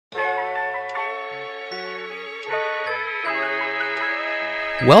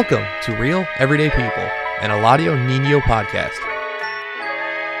Welcome to Real Everyday People, an Eladio Nino podcast.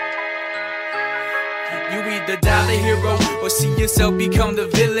 You either die the hero or see yourself become the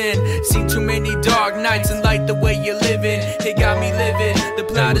villain. Seen too many dark nights and like the way you're living. It got me living. The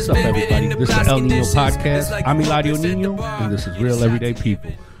plot is vivid and the This is plot's the El Nino conditions. podcast. It's like I'm you Eladio always at the Nino, bar. and this is Real Everyday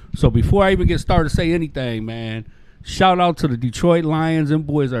People. So before I even get started to say anything, man, shout out to the Detroit Lions. Them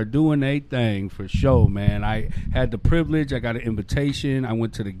boys are doing their thing for sure, man. I had the privilege. I got an invitation. I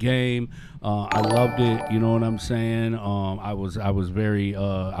went to the game. I loved it. You know what I'm saying? I was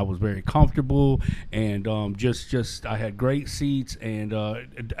very comfortable, and just I had great seats, and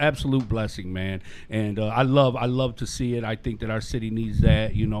absolute blessing, man. And I love to see it. I think that our city needs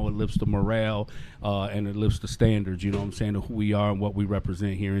that. You know, it lifts the morale and it lifts the standards. You know what I'm saying, of who we are and what we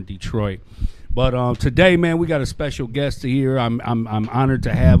represent here in Detroit. But today, man, we got a special guest here. I'm honored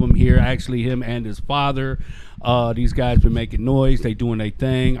to have him here. Actually, him and his father. These guys been making noise. They doing their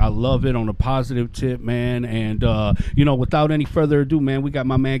thing. I love it on a positive tip, man. And you know, without any further ado, man, we got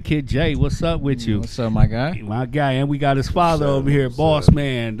my man Kid Jay. What's up with you? What's up, my guy? My guy, and we got his father over here, Boss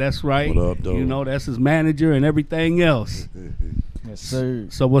Man. That's right. What up, though? You know, that's his manager and everything else. Yes, sir.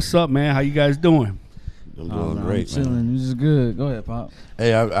 So what's up, man? How you guys doing? I'm doing great, I'm chilling. man. This is good. Go ahead, Pop.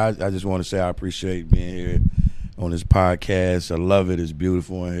 Hey, I just want to say I appreciate being here on this podcast. I love it. It's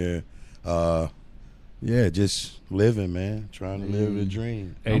beautiful in here. Yeah, just living, man. Trying to live the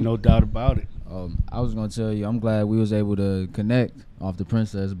dream. Ain't no doubt about it. I was gonna tell you, I'm glad we was able to connect off the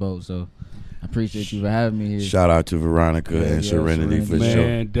Princess boat. So I appreciate you for having me here. Shout out to Veronica and Serenity for sure.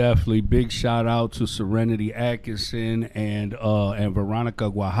 Man, definitely big shout out to Serenity Atkinson and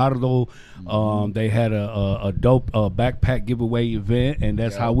Veronica Guajardo. They had a dope backpack giveaway event, and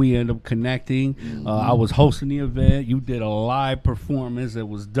that's how we ended up connecting. I was hosting the event. You did a live performance. It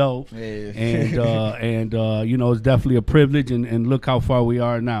was dope. Yeah. And you know, it's definitely a privilege, and look how far we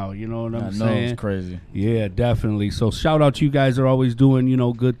are now. You know what I'm saying? It's crazy. Yeah, definitely. So shout out to you guys. Are always doing, you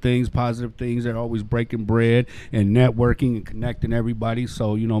know, good things, positive things. They're always breaking bread and networking and connecting everybody.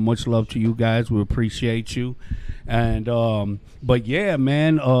 So, you know, much love to you guys. We appreciate you. And but yeah,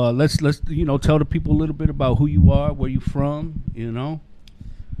 man, let's you know, tell the people a little bit about who you are, where you from, you know.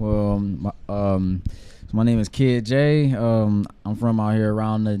 Well, my name is Kid J. I'm from out here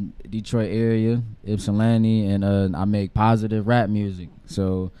around the Detroit area, Ypsilanti, and I make positive rap music.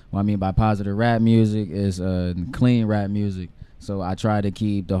 So what I mean by positive rap music is clean rap music. So I try to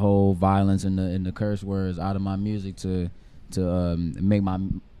keep the whole violence and the curse words out of my music to make my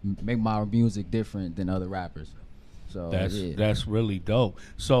music different than other rappers. So that's really dope.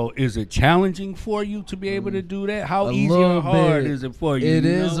 So is it challenging for you to be able to do that? How easy or little hard bit. is it for you? It you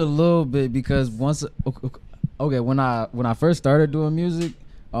is know? a little bit because when I first started doing music,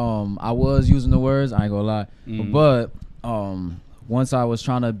 I was using the words. I ain't gonna lie, but once I was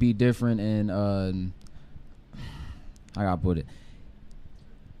trying to be different and I gotta put it.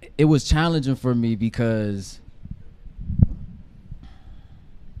 It was challenging for me because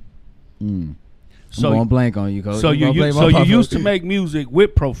So I'm going blank on you, Coach. So you used to make music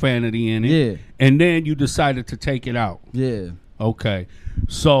with profanity in it, Yeah. and then you decided to take it out. Yeah. Okay,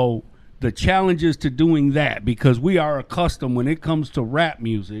 so the challenges to doing that, because we are accustomed when it comes to rap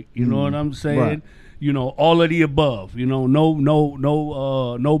music, you know what I'm saying? Right. You know, all of the above. You know,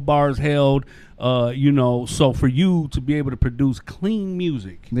 no bars held. You know, so for you to be able to produce clean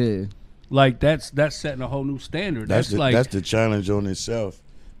music, Yeah. like that's setting a whole new standard. That's That's the challenge on itself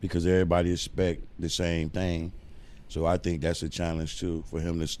because everybody expect the same thing. So I think that's a challenge too for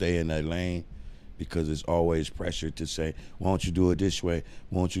him to stay in that lane because it's always pressure to say, why don't you do it this way?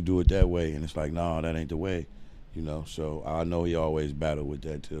 Why don't you do it that way? And it's like, no, that ain't the way. You know, so I know he always battled with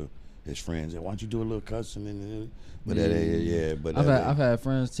that too. His friends, why don't you do a little cussing? But that ain't, But I've had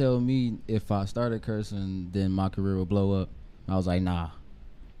friends tell me if I started cursing, then my career would blow up. I was like, nah.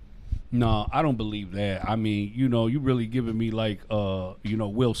 No, I don't believe that. I mean, you know, you really giving me like, you know,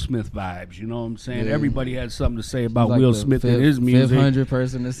 Will Smith vibes. You know what I'm saying? Yeah. Everybody had something to say about Like Will the Smith and his music. 500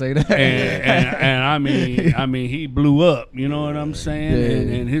 person to say that. and I mean, he blew up. You know what I'm saying?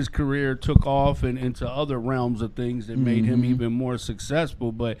 Yeah. And his career took off and into other realms of things that made him even more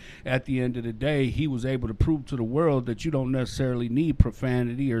successful. But at the end of the day, he was able to prove to the world that you don't necessarily need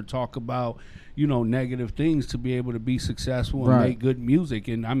profanity or talk about, you know, negative things to be able to be successful and Right. make good music.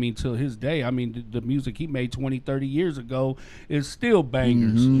 And I mean, till his day, I mean, the music he made 20, 30 years ago is still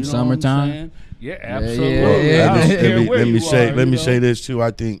bangers. You know Summertime. what I'm saying? Yeah, absolutely. yeah. I don't care where let me you say are, let you me know? say this too.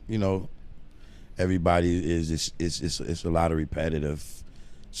 I think, you know, everybody is it's a lot of repetitive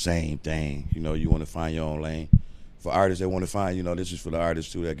same thing. You know, you want to find your own lane. For artists that want to find, you know, this is for the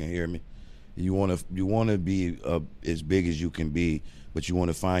artists too that can hear me. You want to be as big as you can be, but you want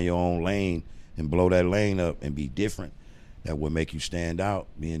to find your own lane and blow that lane up and be different. That would make you stand out,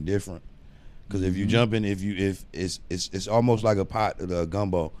 being different. Because if you jump in, if it's almost like a pot of the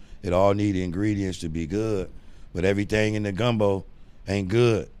gumbo. It all need the ingredients to be good, but everything in the gumbo ain't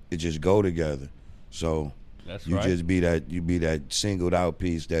good. It just go together. So you just be that singled out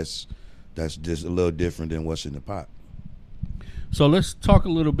piece that's just a little different than what's in the pot. So let's talk a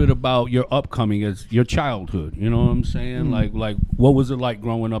little bit about your upcoming, as your childhood. You know what I'm saying? Like what was it like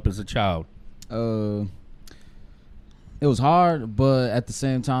growing up as a child? It was hard, but at the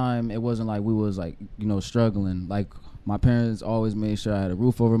same time, it wasn't like we was like, struggling. Like my parents always made sure I had a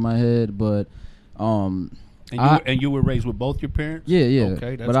roof over my head, but And you were raised with both your parents? Yeah.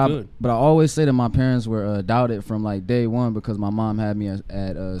 Okay, that's good. But I always say that my parents were doubted from like day one because my mom had me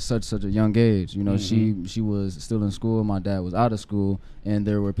at such a young age. She was still in school. My dad was out of school, and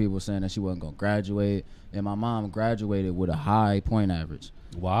there were people saying that she wasn't gonna graduate. And my mom graduated with a high point average.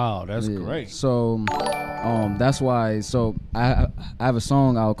 Wow, that's great. So, that's why. So I have a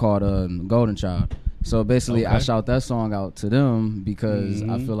song out called "Golden Child." So basically, I shout that song out to them because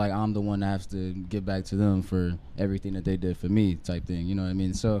I feel like I'm the one that has to give back to them for everything that they did for me, type thing. You know what I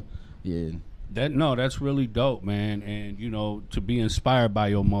mean? So, yeah. That's really dope, man. And to be inspired by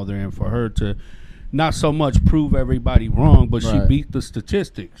your mother and for her to not so much prove everybody wrong, but she beat the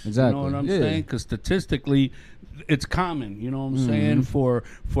statistics. Exactly. You know what I'm saying? Because statistically, it's common, you know what I'm saying, for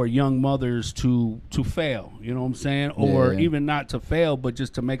young mothers to fail, you know what I'm saying, or even not to fail, but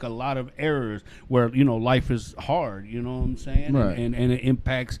just to make a lot of errors where life is hard, you know what I'm saying, and it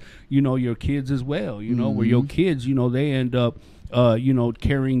impacts your kids as well, where your kids they end up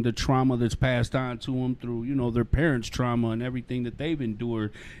carrying the trauma that's passed on to them through, their parents' trauma and everything that they've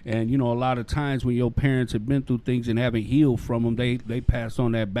endured. And, a lot of times when your parents have been through things and haven't healed from them, they pass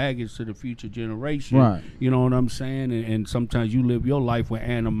on that baggage to the future generation. Right. You know what I'm saying? And sometimes you live your life with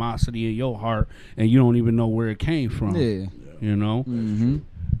animosity in your heart and you don't even know where it came from. Yeah.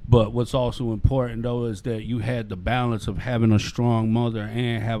 But what's also important, though, is that you had the balance of having a strong mother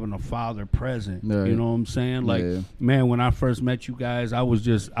and having a father present. Right. You know what I'm saying? Like, man, when I first met you guys, I was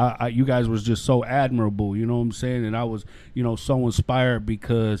just, you guys was just so admirable. You know what I'm saying? And I was, so inspired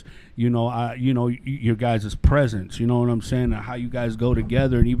because, your guys' presence. You know what I'm saying? And how you guys go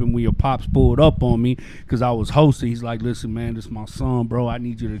together. And even when your pops pulled up on me, because I was hosting, he's like, "Listen, man, this is my son, bro. I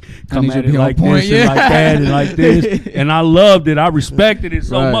need you to come at it like this and like that and like this." And I loved it. I respected it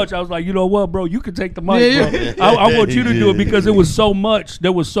so much. I was like, you know what, bro? You can take the mic, bro. I want you to do it because it was so much.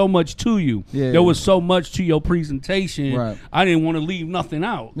 There was so much to you. Yeah. There was so much to your presentation. Right. I didn't want to leave nothing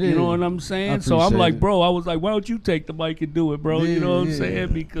out. You know what I'm saying? So I'm like, bro, I was like, why don't you take the mic and do it, bro? You know what I'm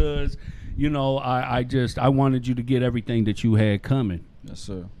saying? Because, I wanted you to get everything that you had coming. Yes,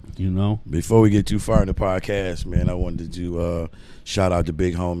 sir. Before we get too far in the podcast, man, I wanted to shout out the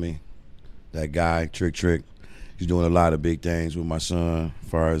big homie, that guy, Trick. He's doing a lot of big things with my son, as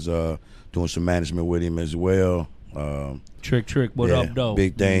far as doing some management with him as well. Trick, what up, though?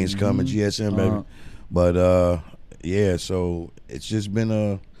 Big things coming, GSM, baby. But, so it's just been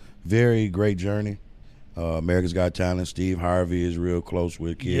a very great journey. America's Got Talent, Steve Harvey is real close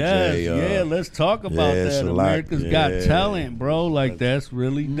with Kid J. Let's talk about that. America's Got Talent, bro. Like, that's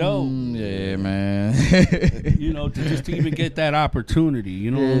really dope. Yeah, man. To even get that opportunity,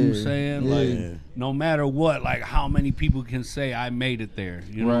 you know what I'm saying? Like, no matter what, like, how many people can say I made it there,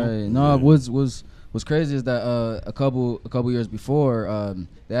 you know? Right. No, what's crazy is that a couple years before,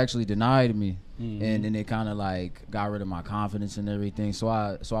 they actually denied me. And then they kind of like got rid of my confidence and everything. So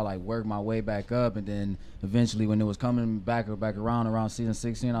I like worked my way back up, and then eventually when it was coming back around season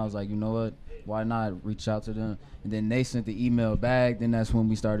 16, I was like, you know what? Why not reach out to them? And then they sent the email back. Then that's when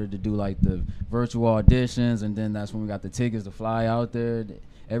we started to do like the virtual auditions, and then that's when we got the tickets to fly out there.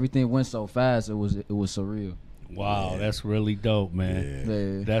 Everything went so fast. It was surreal. Wow, that's really dope, man.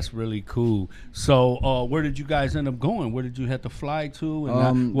 Yeah. That's really cool. So, where did you guys end up going? Where did you have to fly to?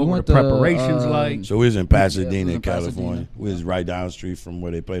 And what were the preparations like? So we was in Pasadena, California. We was right down the street from where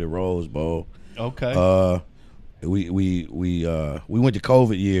they play the Rose Bowl. Okay. We went to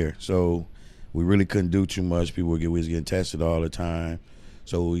COVID year, so we really couldn't do too much. We was getting tested all the time,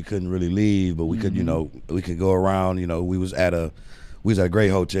 so we couldn't really leave. But we could, we could go around. We was at a great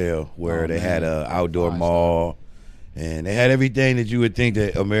hotel where they had a outdoor mall. And they had everything that you would think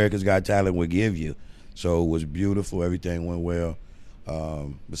that America's Got Talent would give you. So it was beautiful. Everything went well.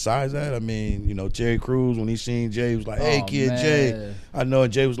 Besides that, I mean, Terry Crews, when he seen Jay, he was like, "Hey, Kid Jay." I know,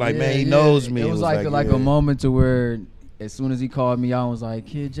 and Jay was like, "Man, he knows me." It was like a moment to where as soon as he called me out and was like,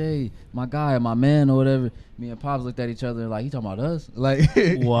 Kid J, my guy, my man or whatever, me and Pops looked at each other like, he talking about us? Like,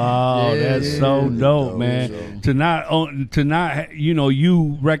 wow, that's so dope, man. So. To not,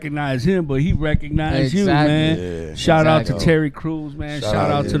 you recognize him, but he recognized you, man. Yeah. Shout out to Terry Crews, man. Shout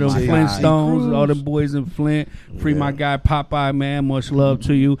out to them Flintstones, all them boys in Flint. Free my guy Popeye, man. Much love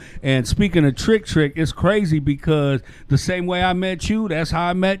to you. And speaking of Trick, it's crazy because the same way I met you, that's how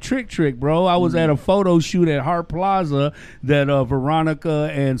I met Trick, bro. I was at a photo shoot at Hart Plaza that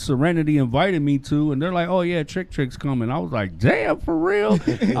Veronica and Serenity invited me to, and they're like, oh yeah, Trick's coming. I was like, damn, for real?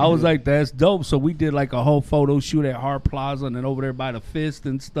 I was like, that's dope. So we did like a whole photo shoot at Hart Plaza and then over there by the Fist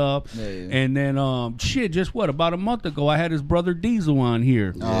and stuff. Yeah. And then just about a month ago I had his brother Diesel on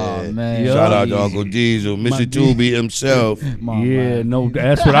here. Oh man. Shout out to Uncle Diesel, Mr. Tubi himself.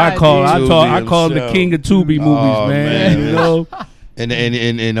 That's what I call. I call him the king of Tubi movies, man.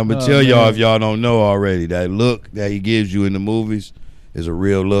 And I'm gonna tell y'all, if y'all don't know already, that look that he gives you in the movies is a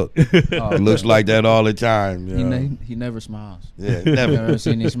real look. It looks like that all the time. He never smiles. Yeah, never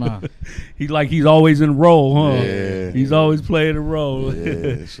seen him smile. He's always in a role, huh? Yeah. He's always playing a role.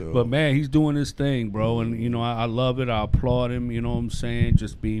 Yeah, But man, he's doing his thing, bro, and I love it. I applaud him. You know what I'm saying?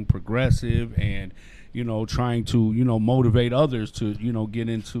 Just being progressive and trying to, motivate others to, get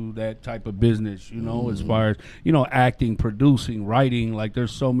into that type of business, as far as, acting, producing, writing. Like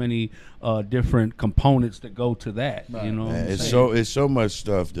there's so many different components that go to that, It's so much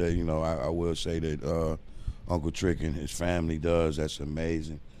stuff that, I will say that Uncle Trick and his family does. That's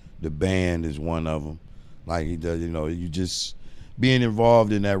amazing. The band is one of them. Like he does, you just being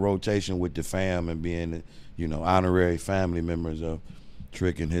involved in that rotation with the fam and being, honorary family members of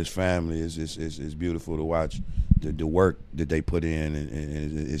Trick and his family is beautiful to watch. The work that they put in and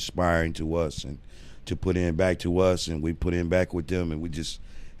it's inspiring to us and to put in back to us, and we put in back with them, and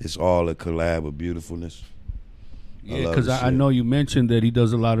it's all a collab of beautifulness. Yeah, because I know you mentioned that he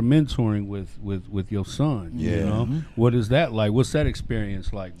does a lot of mentoring with your son. Yeah. What is that like? What's that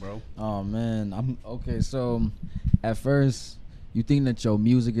experience like, bro? Oh man, so at first, you think that your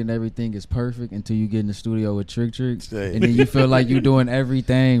music and everything is perfect until you get in the studio with Trick, and then you feel like you're doing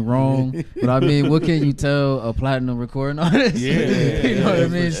everything wrong. But I mean, what can you tell a platinum recording artist? Yeah, you know what I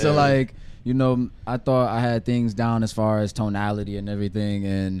mean. So like, I thought I had things down as far as tonality and everything,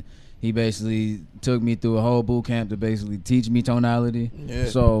 and he basically took me through a whole boot camp to basically teach me tonality. Yeah.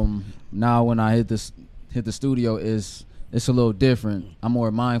 So now when I hit the studio, it's a little different. I'm more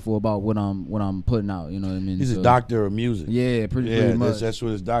mindful about what I'm putting out. You know what I mean? He's a doctor of music. Yeah, pretty much. That's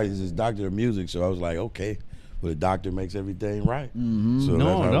what his doctor. He's his doctor of music. So I was like, okay, well, the doctor makes everything right. Mm-hmm. So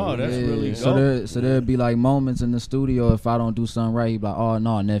that's really dope. So there'd be like moments in the studio if I don't do something right, he'd be like, oh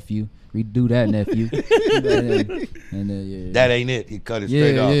no, nephew, redo that, nephew. and then that ain't it. He cut it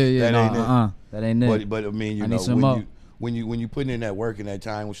straight off. Yeah. That ain't it. That ain't it. But I mean, when you put in that work and that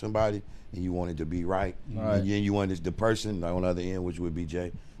time with somebody, and you want it to be right. And then you want the person on the other end, which would be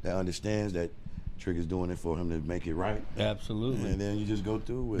Jay, that understands that Trick is doing it for him to make it right. Absolutely. And then you just go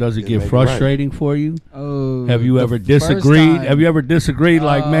through with Does it get frustrating for you? Oh, have you ever disagreed? Have you ever disagreed?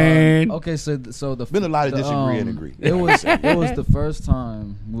 Like, man. Okay, so been a lot of disagree and agree. It was the first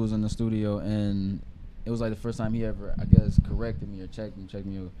time we was in the studio, and it was like the first time he ever, I guess, corrected me or checked me,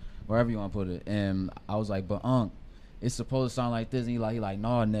 or wherever you want to put it. And I was like, but Unc, it's supposed to sound like this. And he like,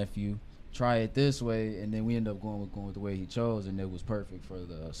 nah, nephew, try it this way. And then we ended up going with the way he chose, and it was perfect for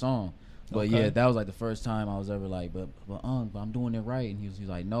the song. But yeah, that was like the first time I was ever like, but I'm doing it right. And he was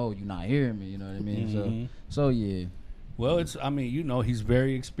like, no, you're not hearing me. You know what I mean? Mm-hmm. So yeah. Well, he's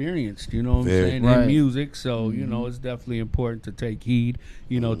very experienced, you know what I'm saying, in music. So, it's definitely important to take heed,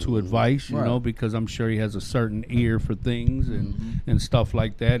 to advice, because I'm sure he has a certain ear for things and stuff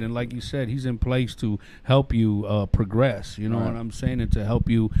like that. And like you said, he's in place to help you progress, you know what I'm saying, and to help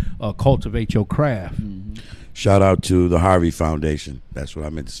you cultivate your craft. Mm-hmm. Shout out to the Harvey Foundation. That's what I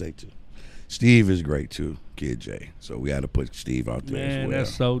meant to say, too. Steve is great, too, Kid J. So we had to put Steve out there as well. Man,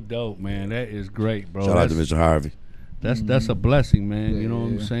 that's so dope, man. That is great, bro. Shout out to Mr. Harvey. That's a blessing, man. You know what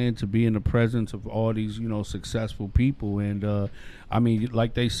I'm saying? To be in the presence of all these, successful people. And,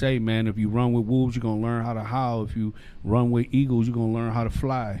 like they say, man, if you run with wolves, you're going to learn how to howl. If you run with eagles, you're going to learn how to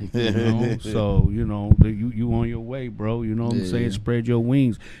fly. So, you on your way, bro. You know what I'm saying? Spread your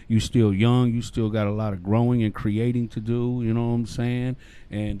wings. You still young. You still got a lot of growing and creating to do. You know what I'm saying?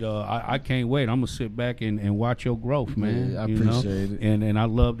 And I can't wait. I'm going to sit back and watch your growth, man. I appreciate it. And I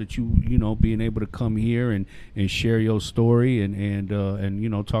love that you being able to come here and share your story and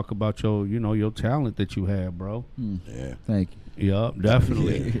talk about your talent that you have, bro. Yeah. Thank you. Yeah,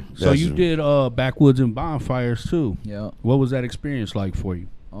 definitely. So you did Backwoods and Bonfires too. Yeah. What was that experience like for you?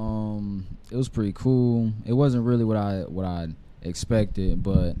 was pretty cool. It wasn't really what I expected,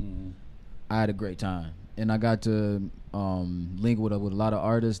 but I had a great time, and I got to link with a lot of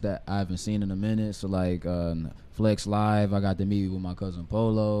artists that I haven't seen in a minute. So like Flex Live, I got to meet with my cousin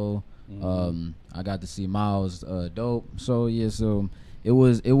Polo. I got to see Miles Dope. So yeah, so it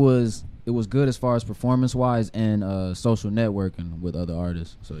was good as far as performance wise and social networking with other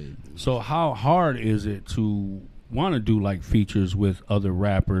artists. So yeah. So how hard is it to want to do like features with other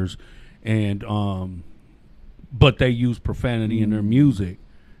rappers, and but they use profanity in their music?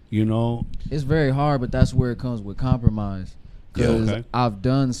 You know, it's very hard, but that's where it comes with compromise. Because I've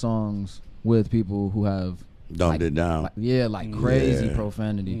done songs with people who have dumbed it down. Like crazy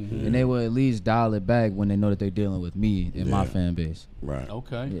profanity, and they will at least dial it back when they know that they're dealing with me and my fan base. Right.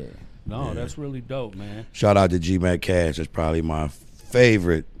 Okay. Yeah. No, that's really dope, man. Shout out to G-Mac Cash. That's probably my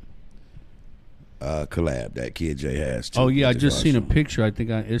favorite collab that Kid J has. Too. Oh yeah, I just seen a picture, I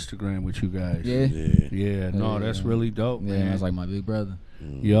think, on Instagram with you guys. Yeah. No, that's really dope, man. Yeah, that's like my big brother.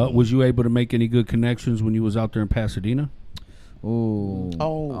 Yeah. Was you able to make any good connections when you was out there in Pasadena? Ooh.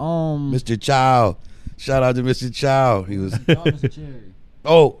 Mr. Chow. Shout out to Mr. Chow. He was. Mr. Cherry.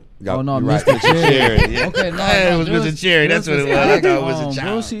 No, Mr. Right. Cherry. Yeah. Okay, no, it was Mr. Cherry. That's what it was. I thought it was Mr. Chow.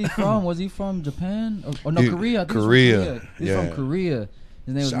 Where was he from? Was he from Japan? Korea. I think Korea. He's from Korea.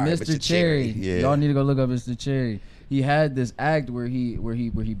 His name was Mr. Cherry. Yeah. Y'all need to go look up Mr. Cherry. He had this act where he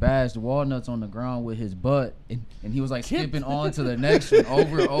bashed walnuts on the ground with his butt, and he was like skipping on to the next one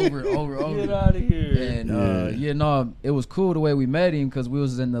over. Get out of here. And it was cool the way we met him because we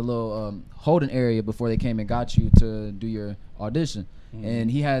was in the little holding area before they came and got you to do your audition,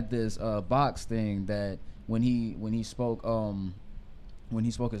 and he had this box thing that when he spoke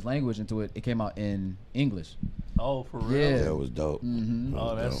his language into it, it came out in English. Oh, for real? Yeah. That was dope. Mm-hmm.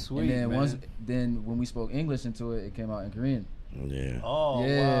 Oh, that's dope. sweet, And man. then when we spoke English into it, it came out in Korean. Yeah. Oh,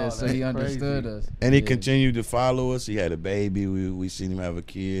 Yeah, wow, so that's he understood crazy. us. And he Yeah. continued to follow us. He had a baby. We seen him have a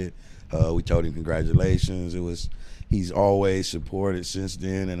kid. We told him congratulations. He's always supported since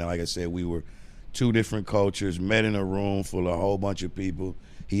then. And like I said, we were two different cultures, met in a room full of a whole bunch of people.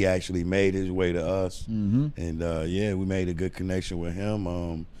 He actually made his way to us. Mm-hmm. And we made a good connection with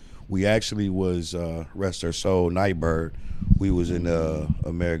him. We actually was Rest Her Soul, Nightbird. We was in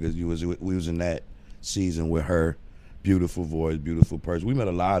America's. We was in that season with her. Beautiful voice, beautiful person. We met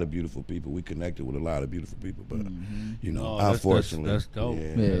a lot of beautiful people. We connected with a lot of beautiful people, but unfortunately, that's dope.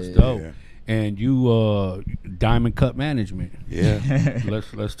 Yeah. That's dope. Yeah. And you, Diamond Cut Management. Yeah.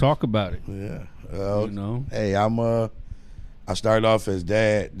 Let's talk about it. Yeah. You know. Hey, I started off as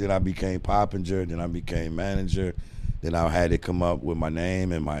dad, then I became Poppinger, then I became manager, then I had to come up with my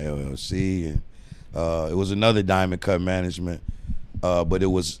name and my LLC, and it was another Diamond Cut Management, but it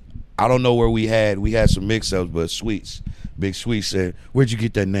was, I don't know where we had some mix-ups, but Big Sweets said, "Where'd you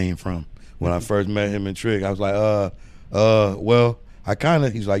get that name from?" When I first met him in Trick, I was like, well,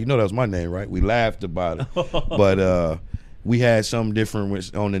 he's like, that was my name, right? We laughed about it, but we had something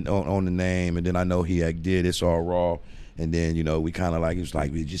different on the name, and then I know he did It's All Raw, and then we kind of he was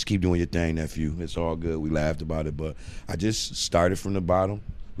like, just keep doing your thing, nephew. It's all good. We laughed about it, but I just started from the bottom,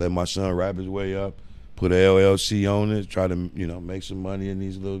 let my son rap his way up, put a LLC on it, try to make some money in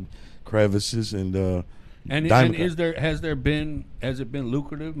these little crevices, and has it been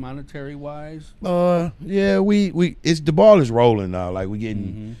lucrative monetary wise? Yeah, the ball is rolling now. Like we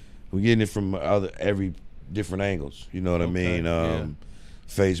getting it from every different angles. You know what I mean?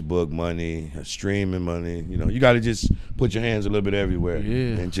 Facebook money, streaming money. You got to just put your hands a little bit everywhere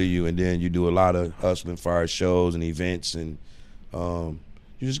into you, and then you do a lot of hustling for shows and events, and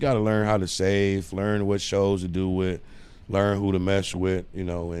you just got to learn how to save, learn what shows to do with, learn who to mess with,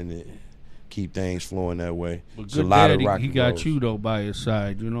 and keep things flowing that way. But It's a good lot daddy, of rock he and got rolls. you though by his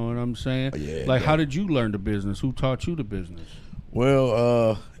side. You know what I'm saying? Yeah, like, yeah. how did you learn the business? Who taught you the business?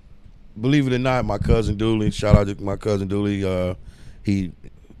 Well, believe it or not, my cousin Dooley, shout out to my cousin Dooley, he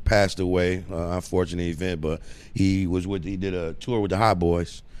passed away, unfortunate event, but he did a tour with the Hot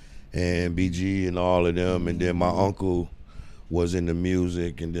Boys and BG and all of them, and then my uncle was into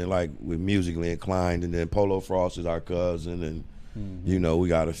music, and then we're musically inclined, and then Polo Frost is our cousin, and we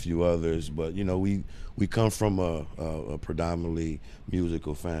got a few others, but we come from a predominantly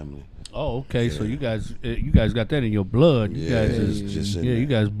musical family. Oh, okay. So you guys got that in your blood. You guys you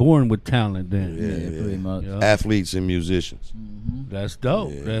guys born with talent then. Yeah, pretty much. Yeah. Athletes and musicians. That's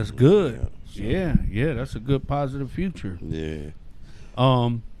dope. Yeah. That's good. Yeah. Yeah, that's a good positive future. Yeah.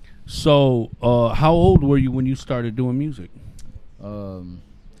 So how old were you when you started doing music?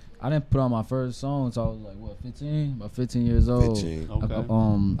 I didn't put out my first song until I was like 15? About 15 years old. 15. Okay.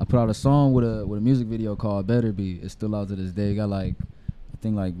 I put out a song with a music video called Better Be. It's still out to this day. Got I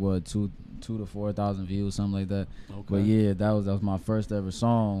think 2 2,000 to 4,000 views, something like that. Okay. But yeah, that was my first ever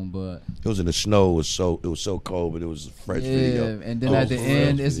song. But It was in the snow. It was so cold, but it was a fresh video. and then at the fresh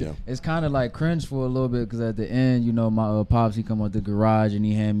end, video. it's kind of like cringe for a little bit because at the end, you know, my pops, he come out the garage and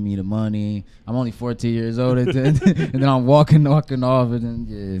he handed me the money. I'm only 14 years old at then, and then I'm walking off, and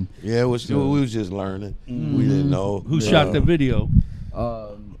then Yeah, it was. We was just learning. We didn't know Who shot the video?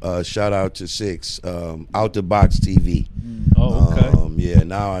 Shout out to Six, Out the Box TV. Oh, okay. Yeah,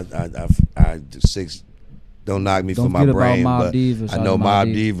 now I Six. Don't knock me for my forget about brain, Mob but Diva. I Shout know out Mob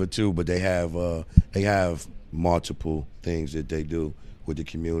Mob Diva too. But they have multiple things that they do with the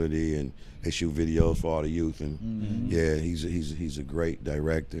community, and they shoot videos for all the youth. And yeah, he's a great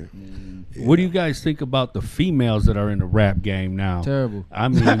director. Yeah. What do you guys think about the females that are in the rap game now? Terrible. I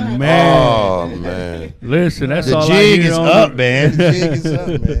mean, man. Oh man, Listen, that's the all jig I hear is on up, the- man. The jig is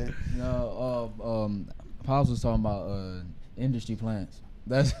up, man. Pops was talking about industry plants.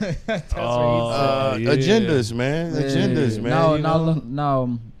 That's what he said. Yeah. Agendas, man. Agendas, man. No, you know?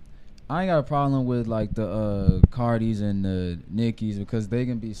 no. I ain't got a problem with like the Cardis and the Nickies because they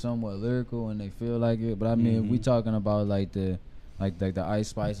can be somewhat lyrical and they feel like it. But I mean, we talking about like the Ice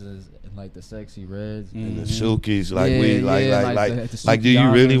Spices and like the Sexy Reds. And the Silkies, like Yeah, we yeah, like do you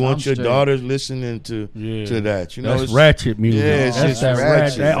Silky really Yonkers, want I'm your straight. daughters listening to that? You know, That's it's, ratchet music. Yeah, it's that's just that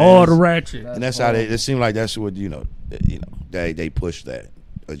ratchet, that, man. all the ratchet. and that's how it seems like that's what they push that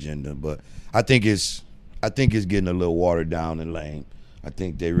agenda. But I think it's getting a little watered down and lame. I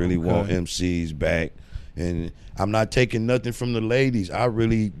think they really want MCs back, and I'm not taking nothing from the ladies.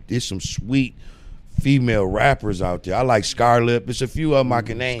 There's some sweet female rappers out there. I like Scarlett. There's a few of them I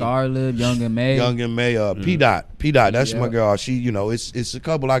can name. Scarlett, Young and May. P Dot, that's my girl. She, it's a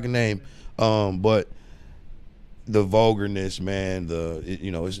couple I can name. But the vulgarness, man,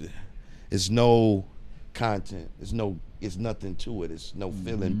 it's no content. It's nothing to it. It's no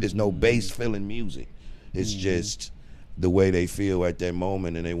feeling. It's no bass feeling music. It's just the way they feel at that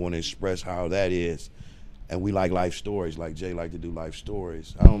moment, and they want to express how that is. And we like life stories. Like Jay like to do life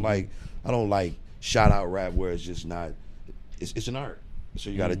stories. I don't like shout out rap where it's just not. It's an art. So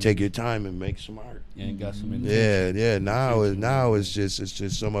you got to take your time and make some art. And got some intention. Yeah. Now it's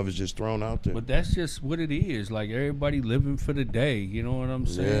just some of it's just thrown out there. But that's just what it is. Like everybody living for the day. You know what I'm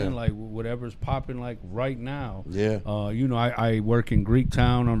saying? Yeah. Like whatever's popping like right now. Yeah. I work in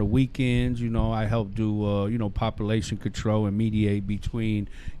Greektown on the weekends. I help do population control and mediate between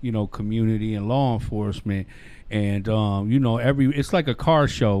community and law enforcement. And it's like a car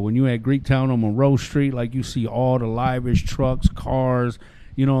show. When you at Greektown on Monroe Street, like you see all the lavish trucks, cars,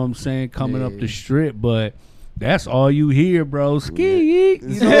 you know what I'm saying, coming up the strip, but that's all you hear, bro. Ski,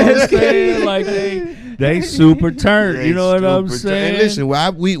 you know what I'm saying? Like they super turned, you know what I'm saying? And listen,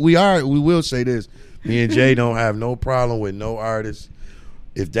 we will say this. Me and Jay don't have no problem with no artist.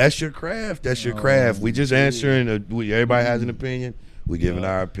 If that's your craft, that's your craft. We just answering. Everybody has an opinion. We giving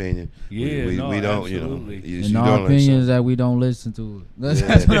our opinion. Yeah, we don't. absolutely. And our opinion is that we don't listen to it.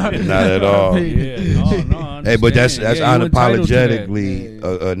 That's not at all. Yeah, no, I Hey, but that's understand. Yeah, you entitled to that.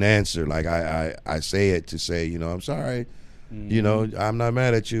 unapologetically an answer. Like I say it to say, I'm sorry. I'm not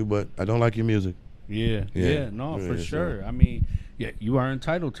mad at you, but I don't like your music. Yeah, no, for sure. I mean, yeah, you are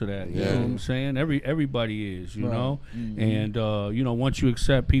entitled to that. You know what I'm saying? Everybody is, you know. And once you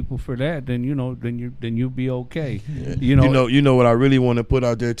accept people for that, then you'll be okay. Yeah. You know what I really want to put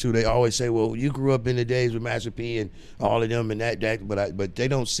out there too. They always say, "Well, you grew up in the days with Master P and all of them and that," but they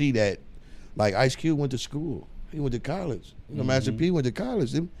don't see that. Like Ice Cube went to school. He went to college. Master P went to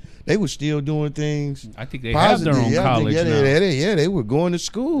college. They were still doing things. I think they positive. have their own college now. They were going to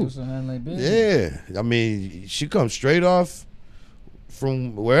school. Yeah, I mean, she comes straight off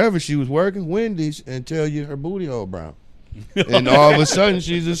from wherever she was working, Wendy's, and tell you her booty hole brown. And all of a sudden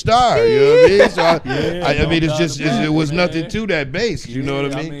she's a star. You know what I mean? So I mean, it's just it was nothing to that base. You know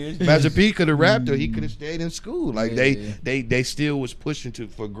what I mean? Master P could have rapped or he could have stayed in school. Like they still was pushing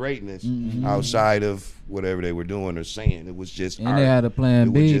for greatness outside of whatever they were doing or saying. It was just and art. they had a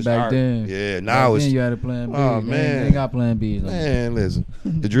plan B back then. Yeah, now it's then you had a plan B. Oh man, they got plan B's. Man, listen,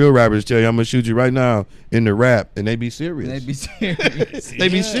 the drill rappers tell you I'm gonna shoot you right now in the rap, and they be serious. They be serious. They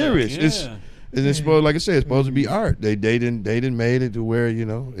be serious. Yeah. It's supposed, like I said, it's supposed to be art. They didn't made it to where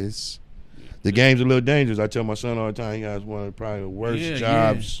it's the game's a little dangerous. I tell my son all the time, he has one of probably the worst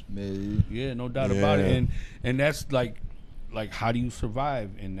jobs. Yeah, no doubt about it. And that's like how do you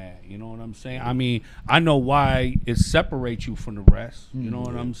survive in that? You know what I'm saying? I mean, I know why it separates you from the rest. You know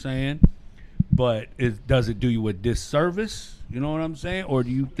what I'm saying? But does it do you a disservice? You know what I'm saying? Or do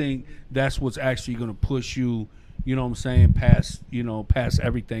you think that's what's actually going to push you You know what I'm saying? Past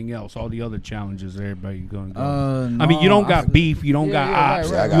everything else, all the other challenges everybody going to go. No, I mean, you don't got beef, you don't got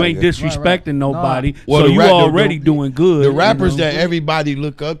ops, right. you ain't disrespecting nobody, Well, so the you already doing good. The rappers you know? that everybody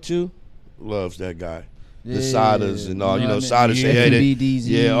look up to loves that guy. The Sidas and all, Sidas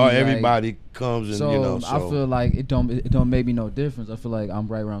say, everybody comes and, so I feel like it don't make me no difference. I feel like I'm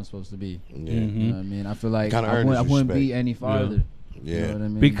right where I'm supposed to be. Yeah. You know what I mean? I feel like Kinda I wouldn't respect. be any farther. Yeah. You know what I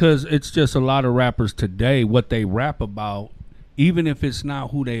mean? Because it's just a lot of rappers today, what they rap about, even if it's not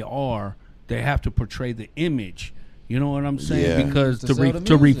who they are, they have to portray the image. You know what I'm saying? Yeah. Because To sell the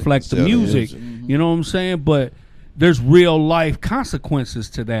to music. reflect the Sell the music. music. You know what I'm saying? But there's real life consequences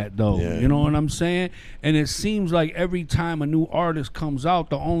to that, though. Yeah. You know what I'm saying? And it seems like every time a new artist comes out,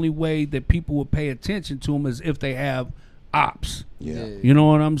 the only way that people would pay attention to them is if they have ops. Yeah. You know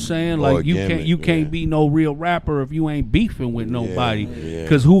what I'm saying? Or Like you gimmick, can't yeah. be no real rapper if you ain't beefing with nobody. yeah.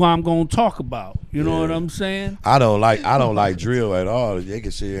 Cause who I'm gonna talk about? You know Yeah. what I'm saying? I don't like drill at all. They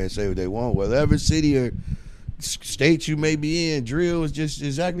can sit here and say what they want. Whatever city or state you may be in, drill is just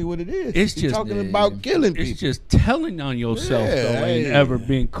exactly what it is. It's You're just- talking about killing people. It's just telling on yourself Yeah, though ain't hey. ever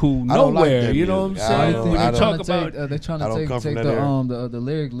been cool I don't like nowhere. that you know what I'm music. saying? don't- When I you don't- talk about they're trying I to don't come take from the that the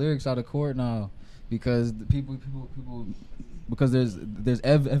lyrics out of court now because the people because there's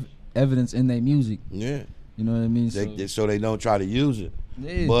evidence in their music. Yeah. You know what I mean? So they don't try to use it.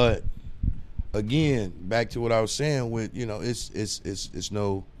 Yeah. But again, back to what I was saying with, it's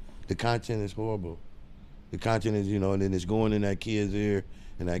no, the content is horrible. The content is, and then it's going in that kid's ear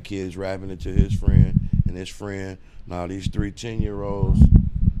and that kid's rapping it to his friend and his friend. Now these 3 10-year-olds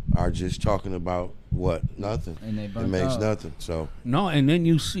are just talking about what? Nothing. And they It burnt makes out. nothing. So no, and then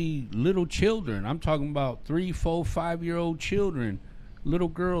you see little children. I'm talking about 3, 4, 5-year-old children, little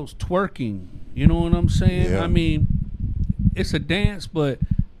girls twerking. You know what I'm saying? Yeah. I mean, it's a dance, but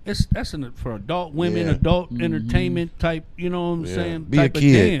that's for adult women, Yeah. adult entertainment type. You know what I'm saying? Be a type of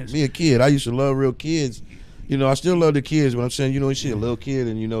kid. dance. Be a kid. I used to love real kids. I still love the kids, but I'm saying, you see a little kid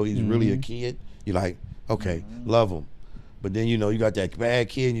and he's really a kid. You're like, okay, love him. But then, you got that bad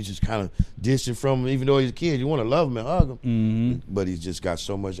kid and you just kind of distant from him. Even though he's a kid, you want to love him and hug him. Mm-hmm. But he's just got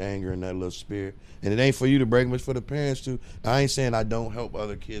so much anger in that little spirit. And it ain't for you to break him, it's for the parents to. I ain't saying I don't help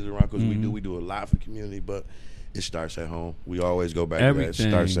other kids around because we do a lot for the community, but it starts at home. We always go back to that. It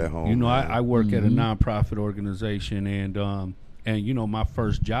starts at home. I work at a nonprofit organization, and my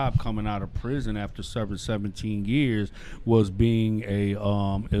first job coming out of prison after serving 17 years was being a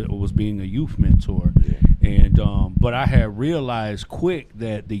youth mentor. Yeah. And but I had realized quick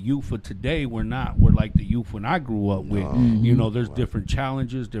that the youth of today were like the youth when I grew up with. There's different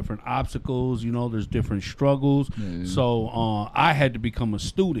challenges, different obstacles, there's different struggles. So I had to become a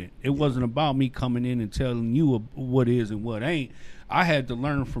student. It wasn't about me coming in and telling you what is and what ain't. I had to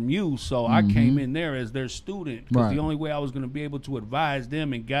learn from you, so I came in there as their student. Because the only way I was going to be able to advise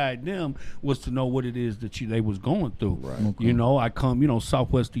them and guide them was to know what it is that they was going through. Right. Okay. I come,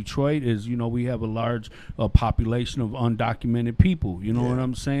 Southwest Detroit is, we have a large population of undocumented people. You know what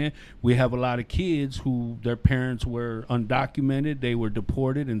I'm saying? We have a lot of kids who their parents were undocumented. They were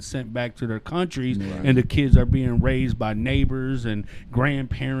deported and sent back to their countries, and the kids are being raised by neighbors and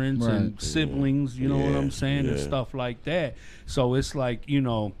grandparents and siblings, you know what I'm saying, and stuff like that. So it's like,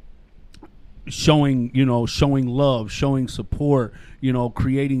 showing love, showing support,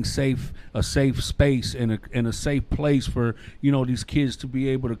 creating a safe space and a safe place for, these kids to be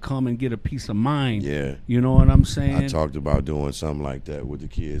able to come and get a peace of mind. Yeah. You know what I'm saying? I talked about doing something like that with the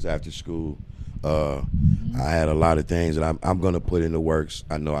kids after school. I had a lot of things that I'm going to put in the works.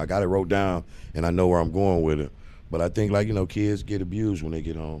 I know I got it wrote down and I know where I'm going with it. But I think kids get abused when they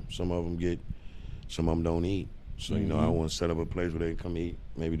get home. Some of them don't eat. So, I want to set up a place where they can come eat,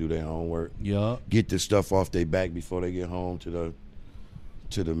 maybe do their homework. Yeah. Get the stuff off their back before they get home to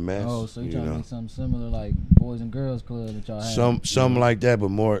the mess. Oh, so you trying to make something similar like Boys and Girls Club that y'all have? Something like that, but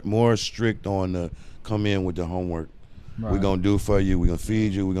more strict on the come in with the homework. Right. We're going to do for you. We're going to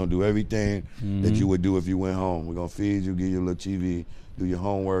feed you. We're going to do everything that you would do if you went home. We're going to feed you, give you a little TV, do your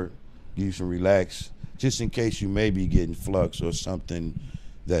homework, give you some relax, just in case you may be getting flux or something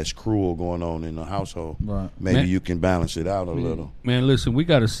that's cruel going on in the household. Right. Maybe you can balance it out a little. Man, listen, we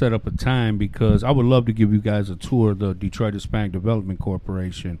got to set up a time because I would love to give you guys a tour of the Detroit Hispanic Development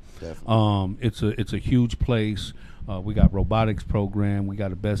Corporation. Definitely. It's a huge place. We got robotics program. We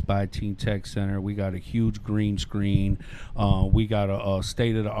got a Best Buy Teen Tech Center. We got a huge green screen. We got a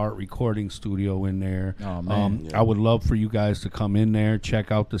state-of-the-art recording studio in there. Oh, man. I would love for you guys to come in there,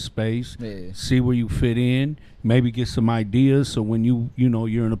 check out the space, Yeah. see where you fit in, maybe get some ideas so when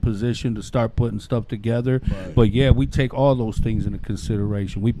you're in a position to start putting stuff together. Right. But yeah, we take all those things into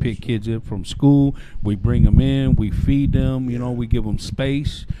consideration. We pick kids in from school, we bring them in, we feed them, we give them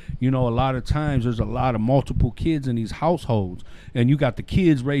space. A lot of times there's a lot of multiple kids in these households, and you got the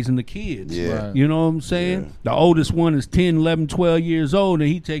kids raising the kids. Yeah. Right. You know what I'm saying? Yeah. The oldest one is 10, 11, 12 years old, and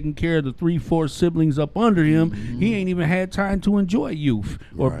he taking care of the 3, 4 siblings up under him. He ain't even had time to enjoy youth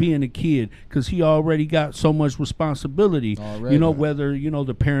or Right. being a kid because he already got so much responsibility. Already. Whether,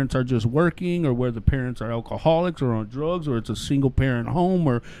 the parents are just working or whether the parents are alcoholics or on drugs or it's a single parent home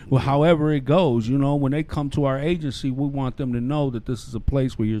or however it goes. When they come to our agency, we want them to know that this is a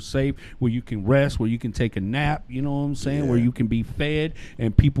place where you're safe, where you can rest, where you can take a nap, you know what I'm saying, where Yeah. you can be fed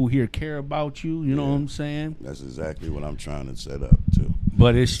and people here care about you, you know what I'm saying? That's exactly what I'm trying to set up too.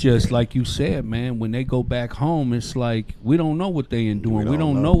 But it's just like you said, man, when they go back home, it's like we don't know what they enduring. We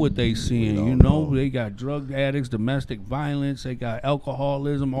don't know what they seeing. don't know. They got drug addicts, domestic violence, they got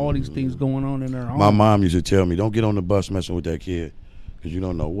alcoholism, all these things going on in their home. My mom used to tell me, don't get on the bus messing with that kid because you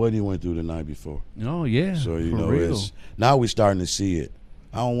don't know what he went through the night before. Oh, yeah. So, for real. it's now we're starting to see it.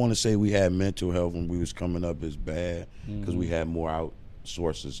 I don't want to say we had mental health when we was coming up as bad because we had more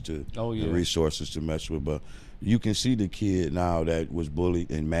outsources and resources to mess with. But you can see the kid now that was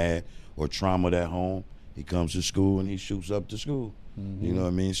bullied and mad or traumatized at home. He comes to school and he shoots up to school. You know what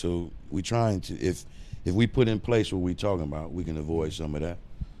I mean? So we trying to, if we put in place what we talking about, we can avoid some of that.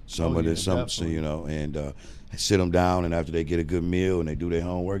 Definitely. And sit them down, and after they get a good meal and they do their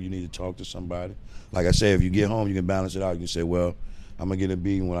homework, you need to talk to somebody. Like I say, if you get home, you can balance it out. You can say, well, I'm going to get a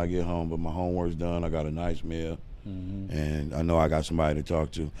beating when I get home, but my homework's done. I got a nice meal, and I know I got somebody to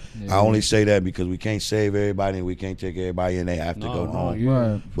talk to. Yeah. I only say that because we can't save everybody and we can't take everybody, and they have to go home.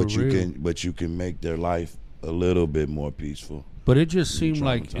 Yeah, Right. But for real. you can make their life a little bit more peaceful. But it just seemed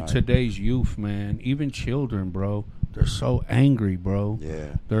like traumatized. today's youth, man, even children, bro, they're so angry, bro.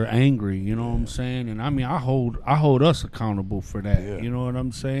 Yeah. They're angry, you know what I'm saying? And I mean, I hold us accountable for that. Yeah. You know what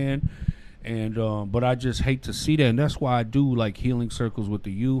I'm saying? And but I just hate to see that, and that's why I do like healing circles with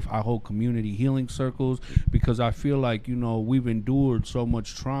the youth. I hold community healing circles because I feel like we've endured so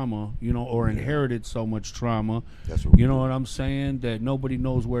much trauma, or inherited so much trauma. That's what we You know do. what I'm saying? That nobody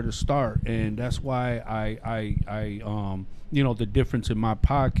knows where to start, and that's why I the difference in my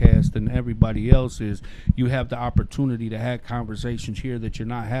podcast and everybody else is you have the opportunity to have conversations here that you're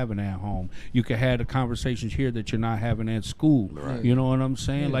not having at home. You can have the conversations here that you're not having at school. Right. You know what I'm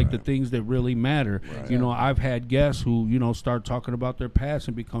saying? Like the things that really matter. Right. I've had guests who, start talking about their past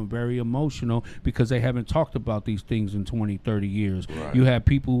and become very emotional because they haven't talked about these things in 20, 30 years. Right. You have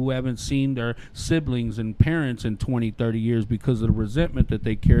people who haven't seen their siblings and parents in 20, 30 years because of the resentment that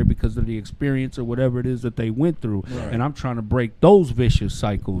they carry because of the experience or whatever it is that they went through. Right. And I'm trying to break those vicious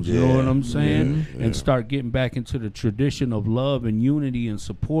cycles, you know Yeah. what I'm saying? Yeah. And start getting back into the tradition of love and unity and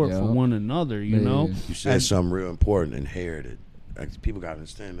support for Yeah. one another, you know? You said something real important, inherited. Like, people got to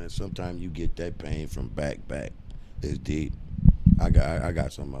understand that sometimes you get that pain from back. It's deep. I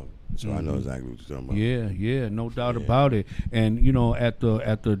got some of it. So I know exactly what you're talking about. Yeah, no doubt about it. And at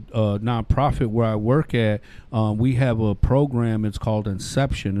the nonprofit where I work at, we have a program. It's called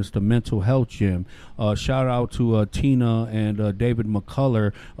Inception. It's the mental health gym. Shout out to Tina and David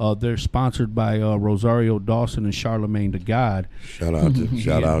McCullough. They're sponsored by Rosario Dawson and Charlemagne the God. Shout out to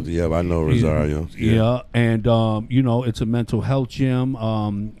yeah, I know Rosario. Yeah, and it's a mental health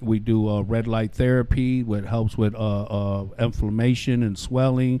gym. We do red light therapy, which helps with inflammation and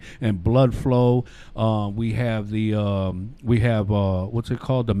swelling and blood flow. We have what's it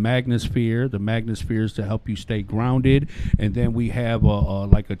called? The Magnosphere. The Magnosphere is to help you stay grounded, and then we have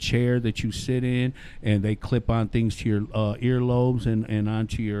like a chair that you sit in, and they clip on things to your earlobes and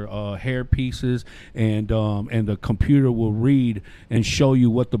onto your hair pieces, and the computer will read and show you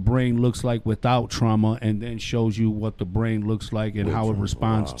what the brain looks like without trauma, and then shows you what the brain looks like and how it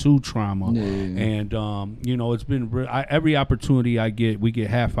responds to trauma. Yeah. And it's been every opportunity I get, we get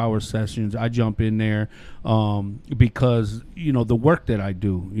half-hour sessions. I jump in there because the work that I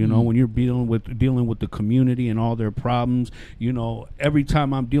do. When you're dealing with the community and all their problems, every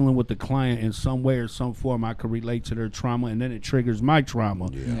time I'm dealing with the client in some way or some form, I can relate to their trauma, and then it triggers my trauma.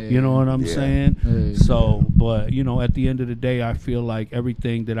 Yeah. You know what I'm Yeah. saying? Yeah. So, But at the end of the day, I feel like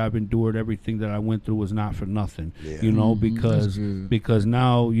everything that I've endured, everything that I went through was not for nothing. Yeah. Because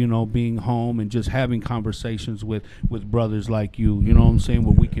now being home and just having conversations with brothers like you know what I'm saying,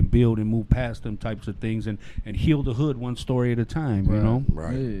 where we can build and move past them types of things and heal the hood one story at a time.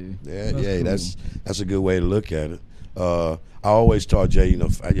 Right. Yeah. Yeah. Cool. That's a good way to look at it. I always taught Jay,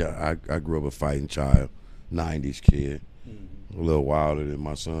 I grew up a fighting child, 90s kid, a little wilder than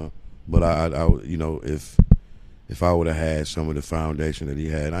my son. But I if I would have had some of the foundation that he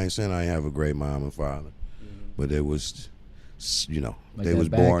had, I ain't saying I ain't have a great mom and father, but it was, they was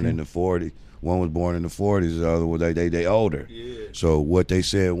born in the 40s. One was born in the 40s, the other was they older. Yeah. So what they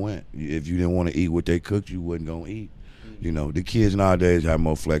said went. If you didn't want to eat what they cooked, you wasn't gonna eat. The kids nowadays have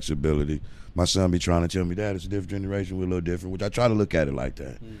more flexibility. My son be trying to tell me, Dad, it's a different generation, we're a little different, which I try to look at it like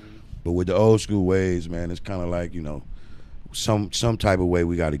that. But with the old school ways, man, it's kind of like, some type of way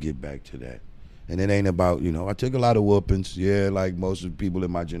we got to get back to that. And it ain't about, I took a lot of whoopings, like most of the people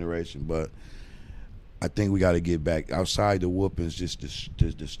in my generation, but I think we got to get back outside the whoopings, just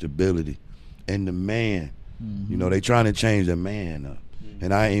the stability and the man. They trying to change the man up.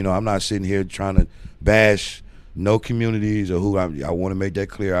 And I'm not sitting here trying to bash no communities or who I want to make that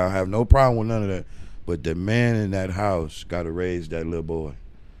clear. I have no problem with none of that. But the man in that house got to raise that little boy.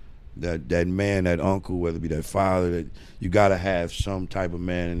 That man, that uncle, whether it be that father, that you got to have some type of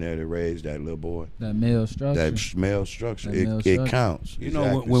man in there to raise that little boy. That male structure. It counts.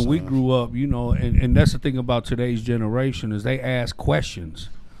 When we grew up, and that's the thing about today's generation is they ask questions.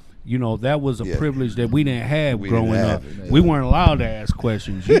 That was a privilege that we didn't have growing up. We weren't allowed to ask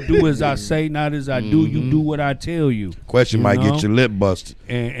questions. You do as I say, not as I do. You do what I tell you. Question might get your lip busted.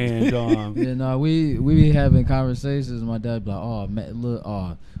 And we be having conversations. My dad be like, "Oh man,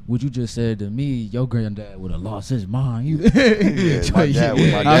 look, what you just said to me, your granddad would have lost his mind." My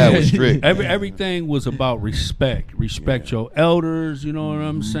dad was strict. Everything was about respect. Respect your elders, you know what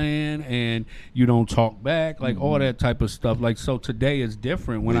I'm saying? And you don't talk back, like all that type of stuff. Like, so today is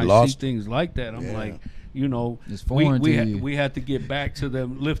different. When I see things like that, I'm like, it's foreign to you. We had to get back to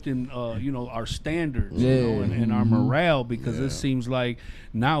them lifting, our standards, and our morale, because it seems like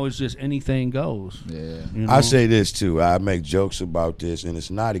now it's just anything goes. Yeah. I say this too. I make jokes about this, and it's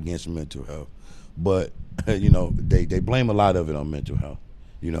not against mental health, but they blame a lot of it on mental health.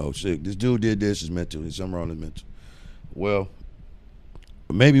 This dude did this, is mental. There's something wrong with mental. Well,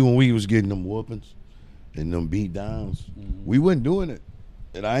 maybe when we was getting them whoopings and them beat downs, we wasn't doing it.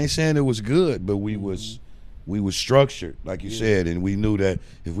 And I ain't saying it was good, but we was structured, like you said, and we knew that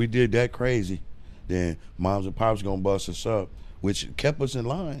if we did that crazy, then moms and pops gonna bust us up, which kept us in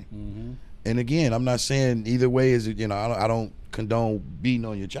line. And again, I'm not saying either way is it. I don't condone beating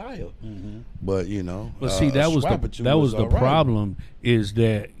on your child, but But see, that was the problem, is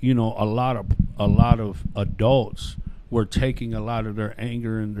that a lot of adults were taking a lot of their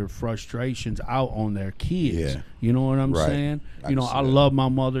anger and their frustrations out on their kids. Yeah. You know what I'm saying? I love my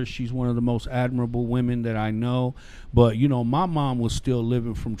mother. She's one of the most admirable women that I know. But, my mom was still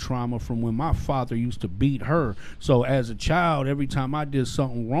living from trauma from when my father used to beat her. So as a child, every time I did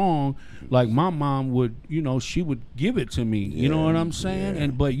something wrong, like my mom would, she would give it to me. You know what I'm saying?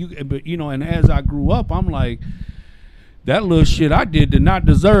 Yeah. And as I grew up, I'm like, that little shit I did not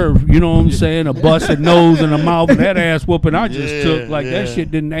deserve, you know what I'm saying, a busted nose and a mouth and that ass whooping I just took. Like, that shit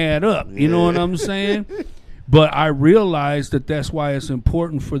didn't add up, you know what I'm saying? But I realized that that's why it's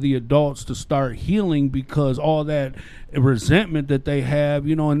important for the adults to start healing, because all that resentment that they have,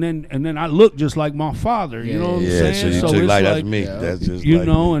 and then I look just like my father, you know what I'm saying? So you took like that's me. That's just me.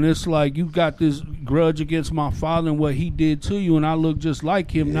 And it's like you got this grudge against my father and what he did to you, and I look just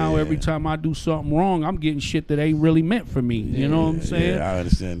like him. Now every time I do something wrong, I'm getting shit that ain't really meant for me. You know what I'm saying? Yeah, I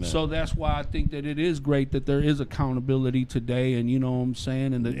understand that. So that's why I think that it is great that there is accountability today, and you know what I'm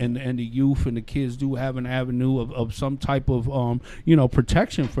saying, and the youth and the kids do have an avenue of some type of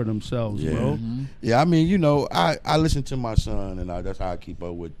protection for themselves, bro. Yeah, I mean, I listen to my son, and that's how I keep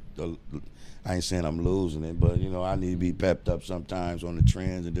up with I ain't saying I'm losing it, but I need to be pepped up sometimes on the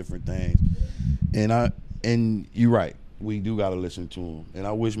trends and different things. And you're right, we do gotta listen to them. And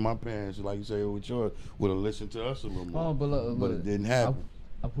I wish my parents, like you say with yours, would have listened to us a little more. But it didn't happen.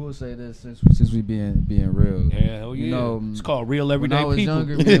 I will say this, since we being real. Yeah, hell yeah. It's called real everyday people. When I was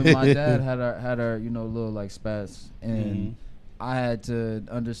younger, me and my dad had our little like spats, and I had to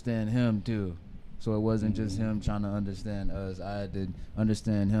understand him too. So it wasn't just him trying to understand us. I had to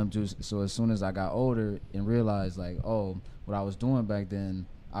understand him too. So as soon as I got older and realized, like, oh, what I was doing back then,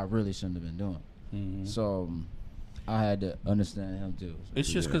 I really shouldn't have been doing. So I had to understand him too. So. It's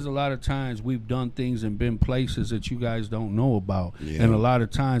just because a lot of times we've done things and been places that you guys don't know about. Yeah. And a lot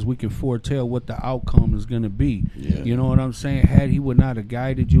of times we can foretell what the outcome is going to be. Yeah. You know what I'm saying? Had he would not have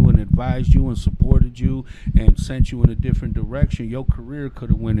guided you and advised you and supported you and sent you in a different direction, your career could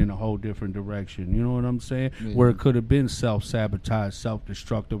have went in a whole different direction. You know what I'm saying? Yeah. Where it could have been self-sabotage,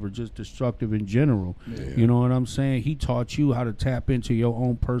 self-destructive, or just destructive in general. Yeah. You know what I'm saying? He taught you how to tap into your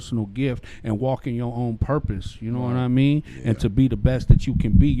own personal gift and walk in your own purpose. You know what I mean? Yeah. And to be the best that you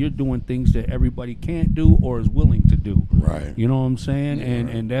can be. You're doing things that everybody can't do or is willing to do. Right. You know what I'm saying? Yeah.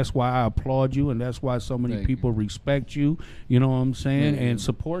 And that's why I applaud you, and that's why so many Thank people respect you, you know what I'm saying, Yeah. and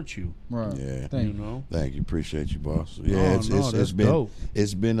support you. Right. Yeah. Thank You know? Thank you. Appreciate you, boss. No, Yeah, that's it's been dope.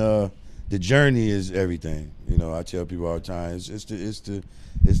 it's been the journey is everything. You know, I tell people all the time, it's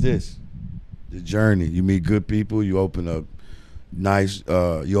this. The journey. You meet good people, you open up nice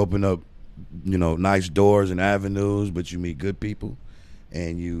nice doors and avenues, but you meet good people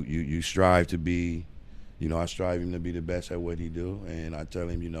and you strive to be, I strive him to be the best at what he do, and I tell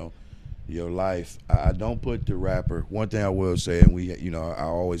him, your life, I don't put the rapper. One thing I will say, and I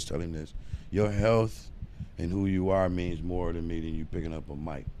always tell him this, your health and who you are means more to me than you picking up a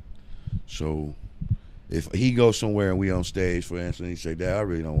mic. So if he goes somewhere and we on stage, for instance, he say, Dad, I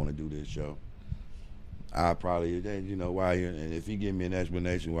really don't want to do this show, I probably, why? And if he give me an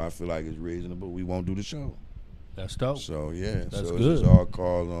explanation where I feel like it's reasonable, we won't do the show. That's dope. So yeah, That's so good.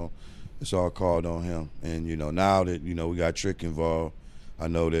 it's all called on him. And now that we got Trick involved, I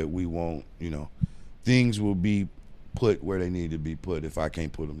know that we won't. Things will be put where they need to be put if I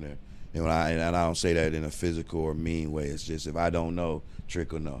can't put them there. And I don't say that in a physical or mean way. It's just if I don't know,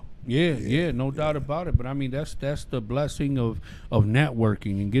 Trick will know. Yeah, no doubt about it. But I mean, that's the blessing of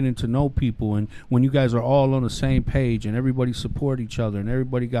networking and getting to know people. And when you guys are all on the same page and everybody support each other and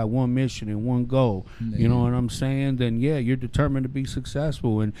everybody got one mission and one goal, you know what I'm saying? Then you're determined to be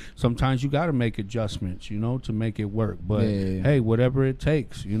successful. And sometimes you got to make adjustments, to make it work. But hey, whatever it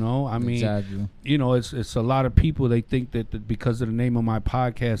takes, I mean, Exactly. It's a lot of people. They think that because of the name of my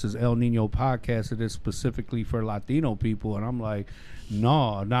podcast is El Nino Podcast, it is specifically for Latino people, and I'm like,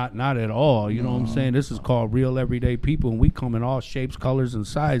 no, not at all. You know what I'm saying? This is called Real Everyday People, and we come in all shapes, colors, and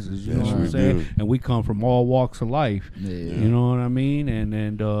sizes. You know what I'm saying? And we come from all walks of life. Yeah. You know what I mean?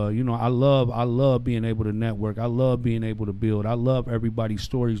 And I love being able to network. I love being able to build. I love everybody's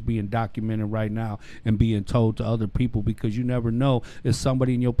stories being documented right now and being told to other people, because you never know. There's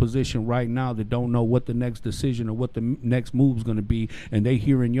somebody in your position right now that don't know what the next decision or what the next move's going to be, and they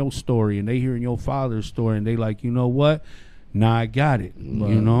hearing your story and they hearing your father's story, and they like, you know what? Now I got it,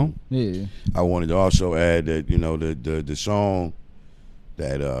 Yeah. I wanted to also add that the song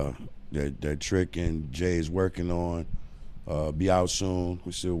that Trick and Jay is working on be out soon.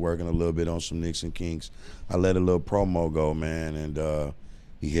 We're still working a little bit on some nicks and kinks. I let a little promo go, man, and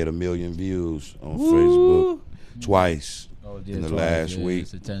he hit 1 million views on Facebook twice in the last week.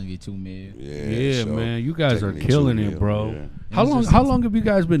 It's technically 2 million. Yeah, so man, you guys are technically killing 2 it, mil, bro. yeah. How long have you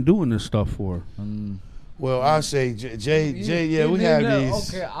guys been doing this stuff for? Well, I say Jay, we have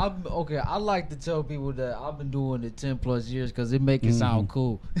these. Okay. I like to tell people that I've been doing it 10+ years because it make it sound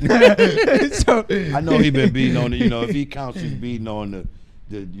cool. So I know he been beating on it. If he counts, he's beating on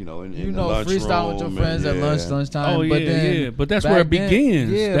the in the lunch freestyle with your friends at lunchtime. Oh, but but that's where it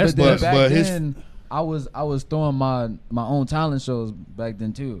begins. Yeah, That's but the- back but then I was throwing my own talent shows back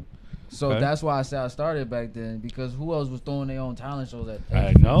then too. So Okay. that's why I said I started back then, because who else was throwing their own talent shows at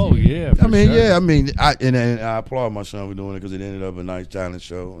I know, yeah. I mean, sure. I applaud my son for doing it because it ended up a nice talent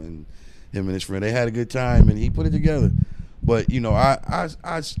show, and him and his friend, they had a good time, and he put it together. But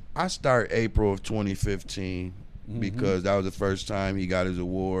I start April of 2015 because that was the first time he got his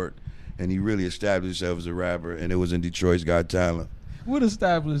award, and he really established himself as a rapper, and it was in Detroit's Got Talent. What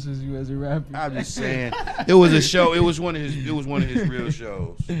establishes you as a rapper? I'm just saying, it was a show. It was one of his real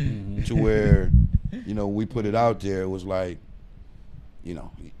shows, to where, we put it out there. It was like, you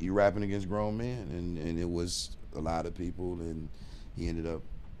rapping against grown men, and it was a lot of people, and he ended up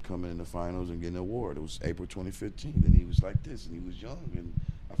coming in the finals and getting an award. It was April 2015, and he was like this, and he was young, and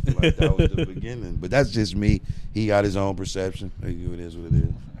I feel like that was the beginning. But that's just me. He got his own perception. It is what it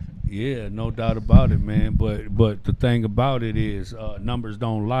is. Yeah, no doubt about it, man. But the thing about it is, numbers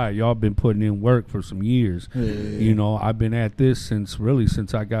don't lie. Y'all been putting in work for some years. Yeah. I've been at this since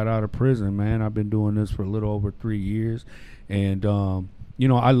I got out of prison, man. I've been doing this for a little over 3 years, and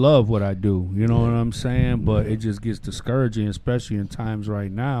I love what I do. You know what I'm saying? But it just gets discouraging, especially in times right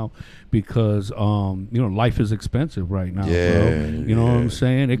now, because life is expensive right now, bro. You know what I'm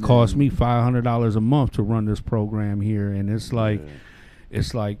saying? It costs me $500 a month to run this program here, and it's like.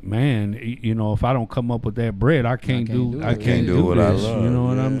 it's like, man, you know, if I don't come up with that bread, I can't do what I this. love, You know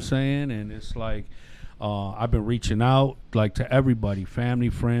what yeah. I'm saying? And it's like, I've been reaching out like to everybody, family,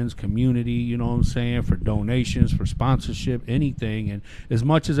 friends, community, you know what I'm saying, for donations, for sponsorship, anything. And as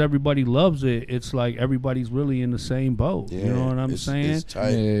much as everybody loves it, it's like everybody's really in the same boat. You know what I'm saying? It's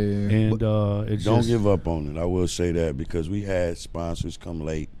tight. And it's Don't just, give up on it. I will say that because we had sponsors come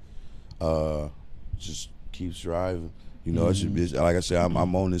late. Just keep striving. You know, it's like I said,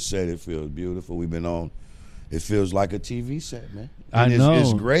 I'm on the set. It feels beautiful. We've been on. It feels like a TV set, man. And know.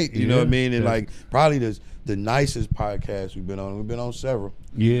 It's great. You know what I mean? And Yeah. like probably the nicest podcast we've been on. We've been on several.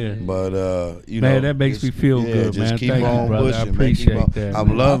 yeah. But you Man, know, that makes me feel good, just man. keep Thank you, on brother. I pushing, man. appreciate Keep on. that, I'm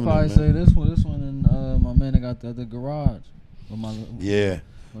man. loving I'll probably it, man. say this one, and my man that got the garage. With my, Yeah.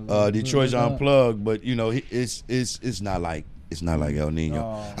 Detroit's What's up? unplugged, but you know, it's not like El Nino.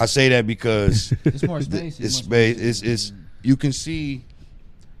 Oh. I say that because It's more space. it's space. It's you can see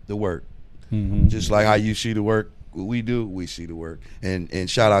the work, just like how you see the work. We see the work. And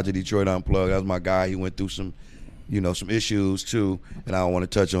shout out to Detroit Unplugged. That was my guy. He went through some issues too, and I don't want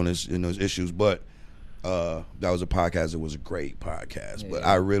to touch on those issues, but that was a podcast. It was a great podcast, but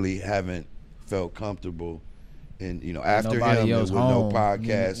I really haven't felt comfortable. And after Nobody him, else with no home.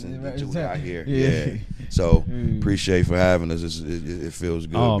 podcast Yeah, and right, the two out here, yeah. So appreciate for having us. It feels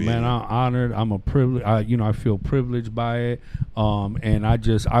good. Oh being man, here. I'm honored. I'm a privilege. I feel privileged by it. And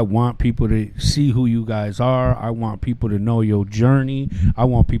I want people to see who you guys are. I want people to know your journey. I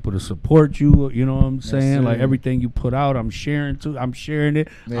want people to support you. You know what I'm saying? Like sir. everything you put out, I'm sharing it. I'm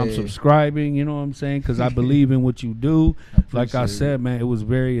Yeah. subscribing. You know what I'm saying? Because I believe in what you do. Like I appreciate said, man, it was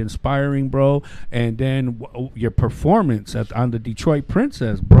very inspiring, bro. And then your performance on the Detroit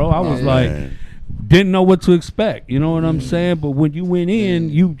Princess, bro. I was like. Man. Didn't know what to expect, you know what I'm saying? But when you went in,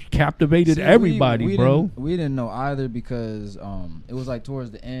 you captivated See, everybody, we bro. We didn't know either because it was like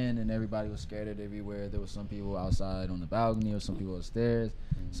towards the end and everybody was scattered everywhere. There was some people outside on the balcony or some people upstairs.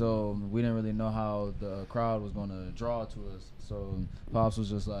 So we didn't really know how the crowd was going to draw to us. So Pops was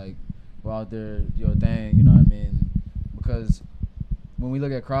just like, go out there, do your thing, you know what I mean? Because when we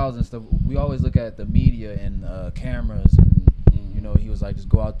look at crowds and stuff, we always look at the media and cameras and he was like, just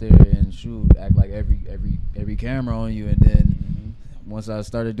go out there and shoot, act like every camera on you. And then once I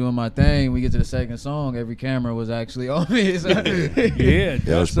started doing my thing, we get to the second song, every camera was actually on me. So, Yeah,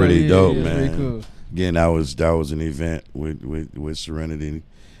 That was pretty dope, it was man. pretty cool. Again, that was an event with Serenity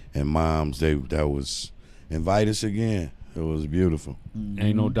and Moms. That was invite us again. It was beautiful.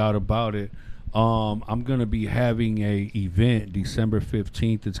 ain't no doubt about it. I'm gonna be having a event December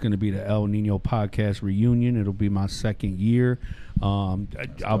 15th. It's gonna be the El Nino Podcast Reunion. It'll be my second year. I'll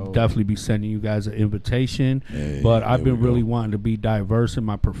definitely be sending you guys an invitation. Hey, but I've there been we really go. wanting to be diverse in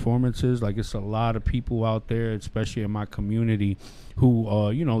my performances. Like it's a lot of people out there, especially in my community, who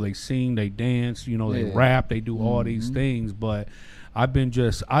they sing, they dance, they Yeah. rap, they do all these things, but I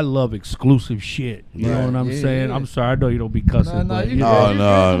love exclusive shit. You know what I'm Yeah, saying? yeah. I'm sorry, I know you don't be cussing, but you No, good,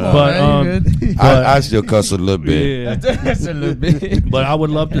 no, you good. no. Come But, on, man, you good. I still cuss a little bit. yeah. That's a little bit. But I would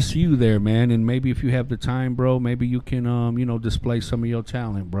love to see you there, man. And maybe if you have the time, bro, maybe you can, display some of your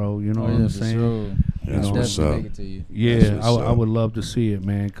talent, bro. You know what I'm saying? Sure. That's I'll what's definitely up. make it to you. Yeah, That's what's I up. would love to see it,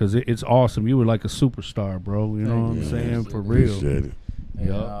 man, because it's awesome. You were like a superstar, bro. You know what I'm Yeah, saying? For real. Appreciate it.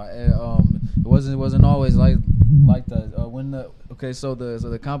 It wasn't always like that. So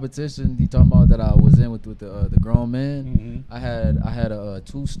the competition he talking about that I was in with the grown man, I had a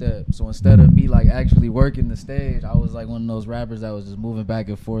 2-step. So instead of me like actually working the stage, I was like one of those rappers that was just moving back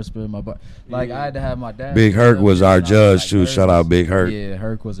and forth, spinning my butt. Like I had to have my dad. Big Herc was our and I judge like, too. Shout out Big Herc. Yeah,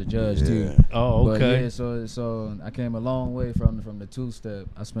 Herc was a judge too. Oh, But okay. yeah, so I came a long way from the 2-step.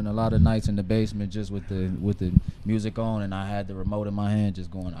 I spent a lot of nights in the basement just with the music on, and I had the remote in my hand just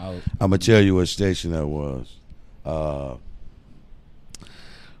going out. I'm gonna tell you what station that was.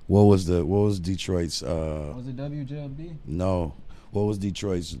 What was Detroit's? Was it WJLB? No. What was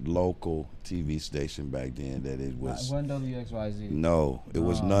Detroit's local TV station back then? That it was. One WXYZ. No, it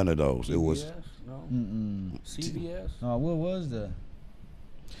was none of those. It was. CBS? No, what was the?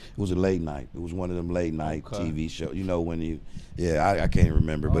 It was a late night. It was one of them late night Okay. TV shows. You know when you. Yeah, I can't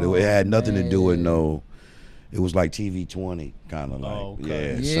remember, but it had nothing to do with man. no. It was like TV 20, kind of like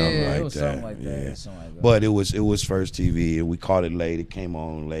okay. yeah, something like it was that. something like that. Yeah. Something like that. But it was first TV, and we caught it late. It came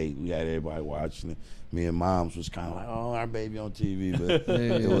on late. We had everybody watching it. Me and Moms was kind of like, "Oh, our baby on TV," but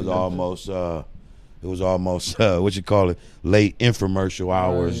it was almost it was almost what you call it, late infomercial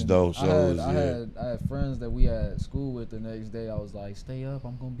hours though. So I had friends that we had school with the next day. I was like, stay up,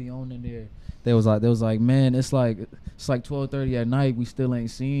 I'm gonna be on in there. They was like, man, it's like 12:30 at night. We still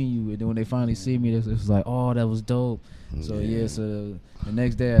ain't seeing you. And then when they finally see me, it was like, oh, that was dope. So so the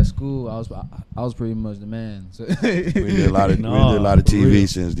next day at school, I was pretty much the man. So we did a lot of TV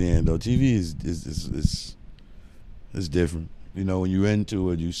since then though. TV is different. You know, when you're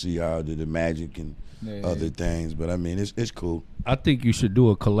into it, you see how the magic and other things. But I mean, it's cool. I think you should do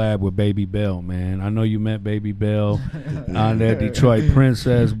a collab with Baby Bell, man. I know you met Baby Bell on that Detroit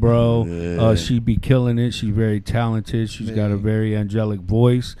Princess, bro. Yeah. She be killing it. She's very talented. She's got a very angelic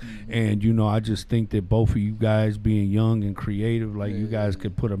voice. And, you know, I just think that both of you guys being young and creative, like you guys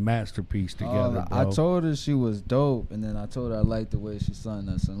could put a masterpiece together, bro. I told her she was dope, and then I told her I liked the way she sung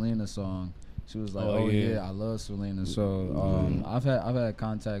that Selena song. She was like, "Oh yeah, I love Selena." So I've had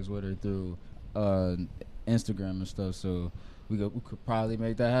contacts with her through Instagram and stuff. So we could probably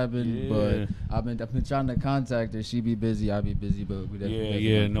make that happen. But I've been trying to contact her. She be busy, I be busy, but we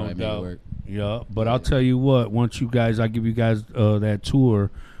definitely no make it doubt. work. Yeah, but I'll tell you what. Once I give you guys that tour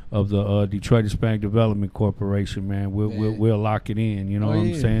of the Detroit Hispanic Development Corporation, man, we'll lock it in. You know what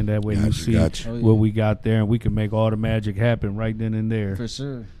I'm saying? That way you see what we got there, and we can make all the magic happen right then and there. For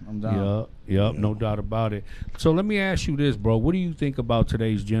sure, I'm down. Yep, no doubt about it. So let me ask you this, bro. What do you think about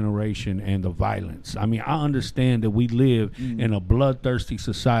today's generation and the violence? I mean, I understand that we live in a bloodthirsty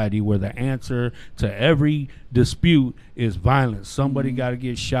society where the answer to every dispute is violence. Somebody got to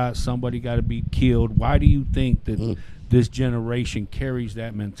get shot. Somebody got to be killed. Why do you think that this generation carries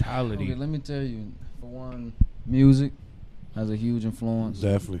that mentality? Okay, let me tell you. For one, music has a huge influence.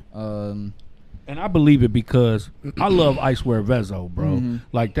 Definitely. And I believe it because I love Icewear Vezo, bro.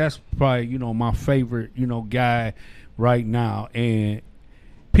 Like, that's probably, you know, my favorite, you know, guy right now. And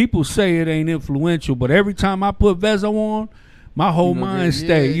people say it ain't influential, but every time I put Vezo on, my whole mind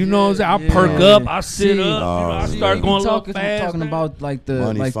stay. You know what I'm saying? I perk up, I sit up, you know, I start going a little fast. Talking about like the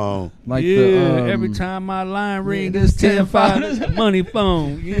money phone. Like every time my line ring, this 10-5 money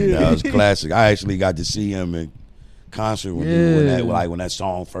phone. Yeah, that was classic. I actually got to see him in concert when that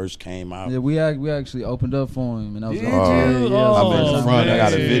song first came out. Yeah, we actually opened up for him, and I was I'm in the front. I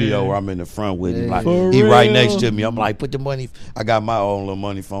got a video where I'm in the front with him. Like, he right next to me. I'm like, put the money. I got my own little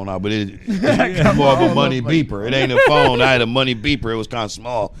money phone out, but it's more of a money beeper. It ain't a phone. I had a money beeper. It was kind of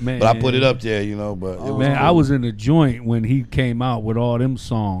small, but I put it up there, you know. But it was cool. I was in the joint when he came out with all them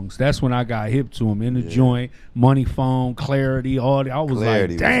songs. That's when I got hip to him. In the joint, money phone, clarity, all that. I was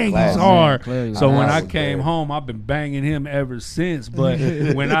Clarity like, dang, was he's hard. Clarity So was when I classic. came home, I've been banging him ever since. But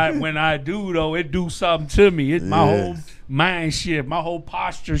when I do though, it do something to me. It my whole mind shift, my whole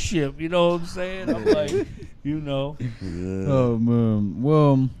posture shift. You know what I'm saying? I'm like, you know. Oh man.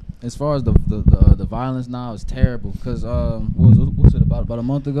 Well, as far as the violence now, it's terrible. Cause what's it about a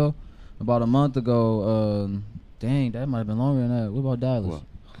month ago? About a month ago. Dang, that might have been longer than that. What about Dallas? What?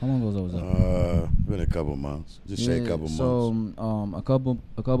 How long ago was that? Been a couple months. Just say a couple months. So a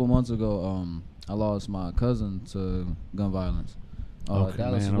couple months ago, I lost my cousin to gun violence. Okay,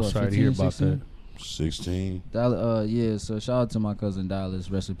 Dallas, man, I'm sorry to hear about 16? that. 16. Dallas, so shout out to my cousin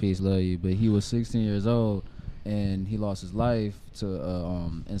Dallas, rest in peace, love you. But he was 16 years old, and he lost his life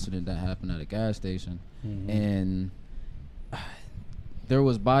to incident that happened at a gas station, and there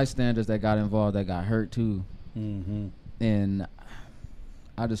was bystanders that got involved that got hurt too, and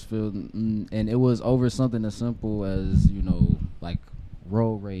I just feel, and it was over something as simple as, you know, like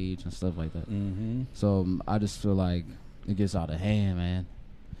road rage and stuff like that. So I just feel like it gets out of hand, man.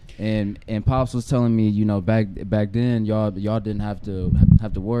 And Pops was telling me, you know, back then y'all didn't have to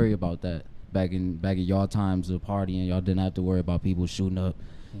worry about that. Back in y'all times of partying, y'all didn't have to worry about people shooting up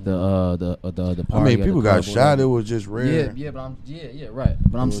the party. I mean, people got shot. It was just rare. Yeah, but right.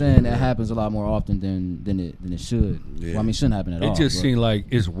 But I'm saying that happens a lot more often than it should. Yeah. Well, I mean, it shouldn't happen at all. It just seemed like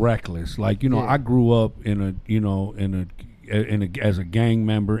it's reckless. Like, you know, I grew up as a gang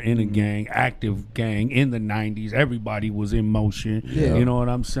member in a gang, active gang in the 90s. Everybody was in motion. You know what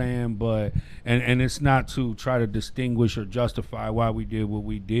I'm saying? But and it's not to try to distinguish or justify why we did what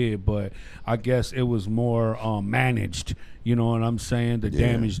we did, but I guess it was more managed. You know what I'm saying? The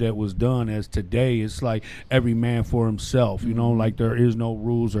damage that was done. As today, it's like every man for himself. You know, like there is no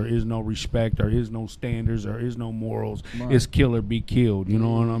rules, there is no respect, there is no standards, there is no morals. It's kill or be killed. You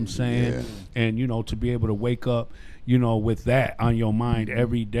know what I'm saying? And, you know, to be able to wake up, with that on your mind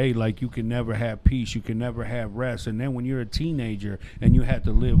every day. Like, you can never have peace, you can never have rest. And then when you're a teenager and you have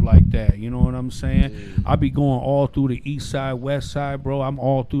to live like that, you know what I'm saying? I be going all through the east side, west side, bro. I'm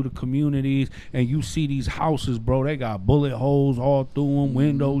all through the communities, and you see these houses, bro, they got bullet holes all through them,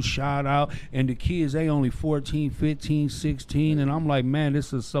 windows shot out, and the kids, they only 14, 15, 16, and I'm like, man,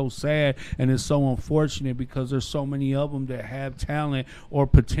 this is so sad, and it's so unfortunate, because there's so many of them that have talent or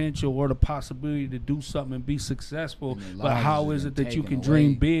potential or the possibility to do something and be successful. But how is it that you can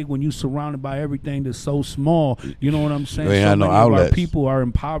dream big when you're surrounded by everything that's so small? You know what I'm saying? So many of our people are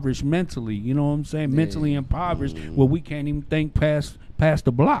impoverished mentally. You know what I'm saying? Mentally impoverished, where we can't even think past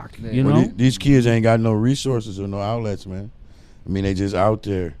the block. You know, these kids ain't got no resources or no outlets, man. I mean, they just out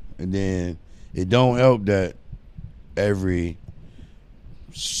there, and then it don't help that every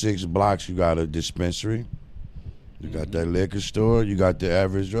 6 blocks you got a dispensary. You got that liquor store. You got the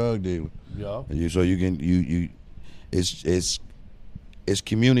average drug dealer. Yeah. And so you can it's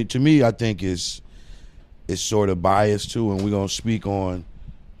community. To me, I think it's sort of biased too. And we're gonna speak on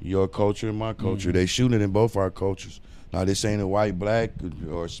your culture and my culture. They shoot it in both our cultures. Now, this ain't a white, black,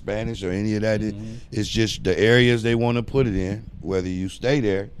 or Spanish or any of that. It's just the areas they want to put it in. Whether you stay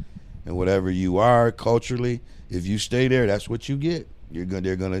there, and whatever you are culturally, if you stay there, that's what you get. They're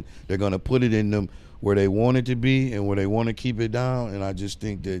gonna put it in them where they want it to be and where they want to keep it down. And I just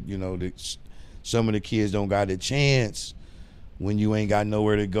think that, that some of the kids don't got a chance when you ain't got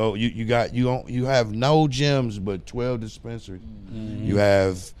nowhere to go. You have no gyms but 12 dispensaries. You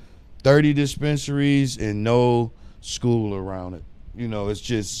have 30 dispensaries and no school around it. It's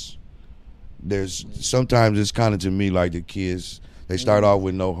just, sometimes it's kind of, to me, like the kids, they start off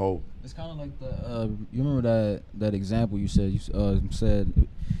with no hope. It's kind of like you remember that example you said. You said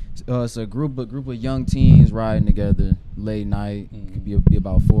it's a group of young teens riding together late night. Could be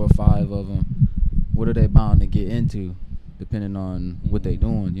about 4 or 5 of them. What are they bound to get into, depending on what they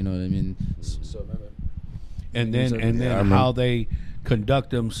doing? You know what I mean? So remember. And then how they conduct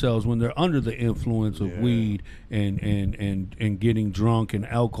themselves when they're under the influence of weed and getting drunk and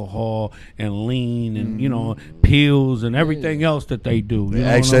alcohol and lean and pills and everything else that they do.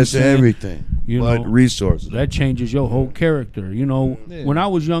 Access to everything, but resources. That changes your whole character. When I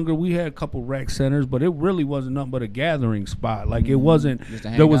was younger, we had a couple rec centers, but it really wasn't nothing but a gathering spot. Like, it wasn't.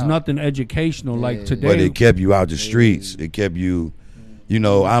 There was nothing educational like today. But it kept you out the streets. It kept you,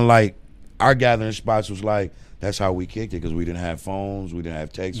 unlike our gathering spots was like. That's how we kicked it, because we didn't have phones, we didn't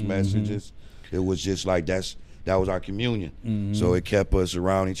have text messages. It was just like that was our communion. So it kept us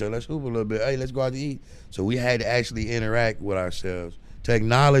around each other. Let's hoop a little bit. Hey, let's go out to eat. So we had to actually interact with ourselves.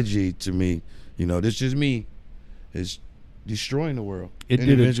 Technology, to me, this is me, is destroying the world.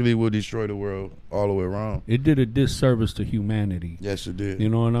 Eventually will destroy the world all the way around. It did a disservice to humanity. Yes, it did. You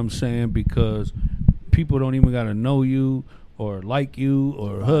know what I'm saying? Because people don't even got to know you or like you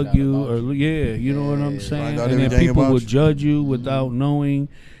or hug you or you know what I'm saying? And then people will judge you without knowing.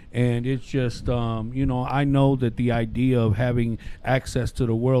 And it's just, I know that the idea of having access to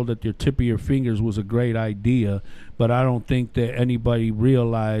the world at your tip of your fingers was a great idea, but I don't think that anybody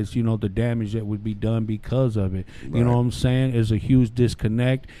realized, the damage that would be done because of it. Right. You know what I'm saying? There's a huge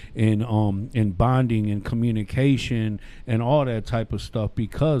disconnect in bonding and communication and all that type of stuff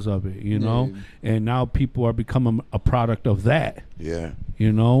because of it, And now people are becoming a product of that. Yeah.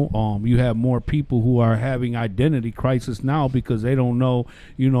 You have more people who are having identity crisis now because they don't know,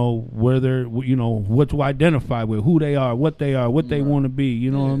 where they're, what to identify with, who they are, what they want to be. You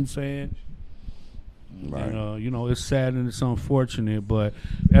know what I'm saying? Right. And, it's sad and it's unfortunate, but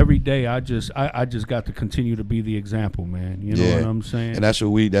every day I just got to continue to be the example, man. You know what I'm saying? And that's what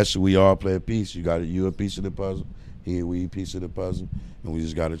we all play a piece. You a piece of the puzzle. Here we a piece of the puzzle, and we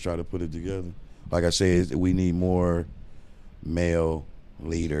just got to try to put it together. Like I said, we need more male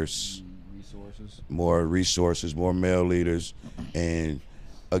leaders, more resources, more male leaders. And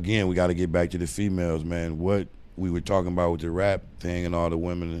again, we got to get back to the females, man. What we were talking about with the rap thing and all the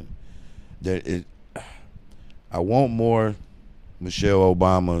women, I want more Michelle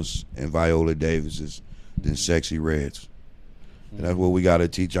Obamas and Viola Davises than Sexy Reds. And that's what we got to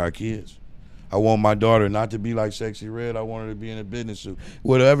teach our kids. I want my daughter not to be like Sexy Red. I want her to be in a business suit.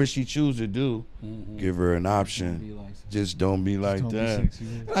 Whatever she chooses to do, give her an option. Just don't be like that.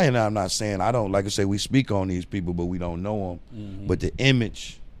 And I'm not saying I don't. Like I say, we speak on these people, but we don't know them. But the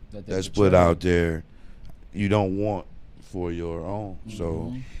image that's put out there, you don't want for your own.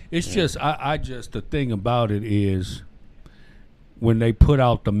 So it's just, I just, the thing about it is when they put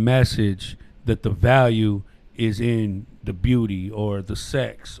out the message that the value is in the beauty or the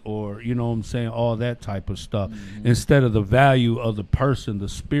sex or, you know what I'm saying, all that type of stuff, instead of the value of the person, the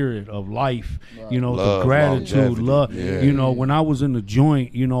spirit of life, you know, Love, the gratitude, longevity. love. Yeah. You know, when I was in the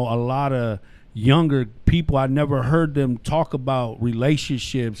joint, you know, a lot of younger people, I never heard them talk about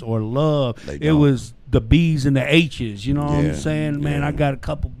relationships or love. They It don't. was the B's and the H's, you know what I'm Yeah, saying? Man, yeah. I got a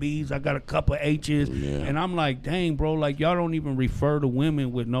couple B's, I got a couple H's. Yeah. And I'm like, dang, bro, like y'all don't even refer to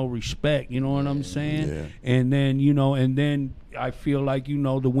women with no respect, you know what I'm saying? Yeah. And then, you know, and then I feel like, you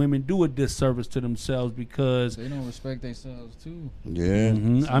know, the women do a disservice to themselves because They don't respect themselves too. Yeah.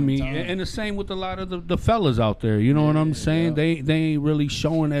 I mean, time. and the same with a lot of the fellas out there. You know what I'm saying? yeah. They ain't really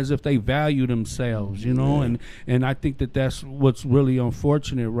showing as if they value themselves. You know, and I think that's what's really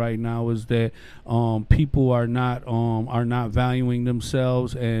unfortunate right now is that people are not valuing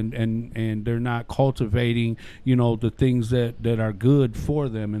themselves and they're not cultivating, you know, the things that are good for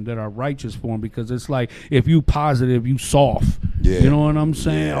them and that are righteous for them. Because it's like if you positive, you soft. Yeah. You know what I'm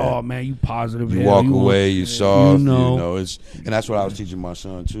saying? Yeah. Oh man, you positive. You hell, walk you away, you soft, you know. it's, and that's what I was teaching my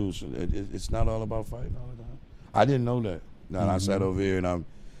son too. So it's not all about fighting all the time. I didn't know that. Now I sat over here and I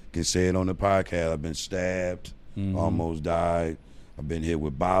can say it on the podcast. I've been stabbed, almost died. I've been hit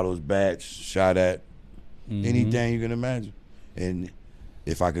with bottles, bats, shot at, anything you can imagine. And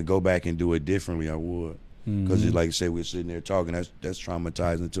if I could go back and do it differently, I would. Because like you say, we're sitting there talking. That's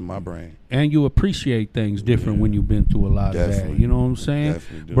traumatizing to my brain. And you appreciate things different when you've been through a lot of that. Definitely. You know what I'm saying?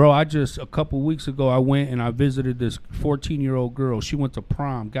 Definitely do. Bro, a couple weeks ago, I went and I visited this 14-year-old girl. She went to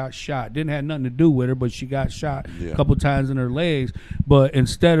prom, got shot. Didn't have nothing to do with her, but she got shot a couple times in her legs. But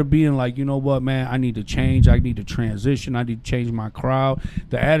instead of being like, you know what, man, I need to change. I need to transition. I need to change my crowd.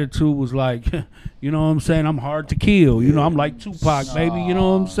 The attitude was like, you know what I'm saying? I'm hard to kill. You know, I'm like Tupac, baby. You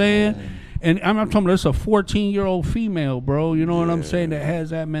know what I'm saying? And I'm talking about, it's a 14-year-old female, bro. You know what I'm saying? That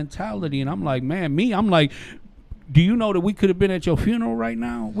has that mentality. And I'm like, man, I'm like, do you know that we could have been at your funeral right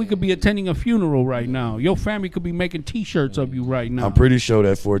now? We could be attending a funeral right now. Your family could be making T-shirts of you right now. I'm pretty sure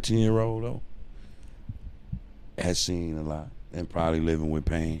that 14-year-old though has seen a lot and probably living with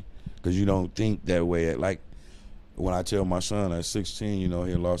pain, because you don't think that way. Like when I tell my son at 16, you know,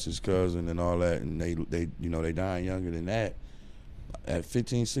 he lost his cousin and all that, and they you know, they dying younger than that. At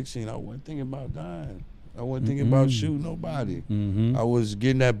 15, 16, I wasn't thinking about dying. I wasn't thinking about shooting nobody. I was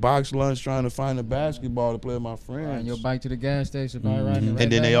getting that box lunch, trying to find a basketball to play with my friends. Riding your bike to the gas station, probably riding it right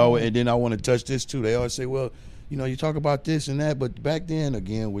And then back home. and then I want to touch this too. They always say, well, you know, you talk about this and that, but back then,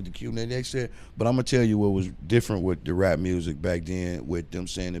 again, with the Cuban, they said, but I'm going to tell you what was different with the rap music back then, with them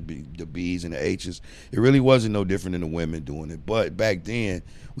saying the B's and the H's. It really wasn't no different than the women doing it. But back then,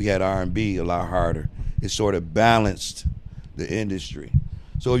 we had R&B a lot harder. It sort of balanced the industry.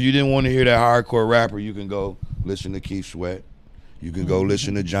 So if you didn't want to hear that hardcore rapper, you can go listen to Keith Sweat. You can go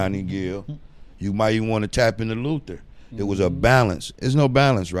listen to Johnny Gill. You might even want to tap into Luther. It was a balance. There's no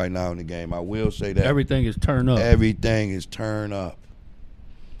balance right now in the game. I will say that. Everything is turned up. Everything is turned up.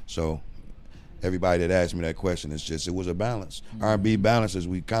 So everybody that asked me that question, it was a balance. R&B balance, as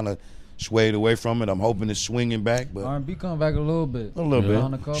we kind of swayed away from it. I'm hoping it's swinging back, but R&B come back a little bit. a little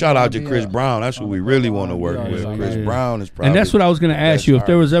On the bit. cover, Shout out to R&B Chris out. Brown. That's who we really want to work R&B with. artist. Chris Yeah. Brown is probably. And that's what I was going to ask best you. If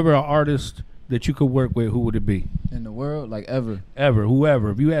there was artist. ever an artist that you could work with, who would it be? In the world, like ever. Ever, whoever.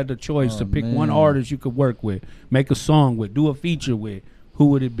 If you had the choice Oh, to pick one man. artist you could work with, make a song with, do a feature with, who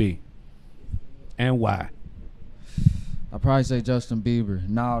would it be? And why? I'd probably say Justin Bieber.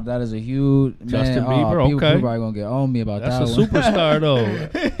 Now that is a huge Justin man, Bieber, people okay. probably gonna get on me about That's that a superstar, though.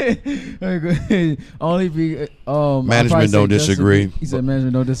 one. Only be I'd probably Management say don't Justin disagree. Bieber. He said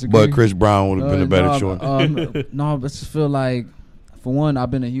management don't disagree. But Chris Brown would have been a better no, choice. No, but I just feel like, for one,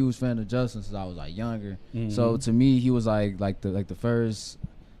 I've been a huge fan of Justin since I was like younger. So to me, he was like the first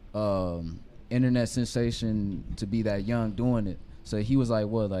internet sensation to be that young doing it. So he was like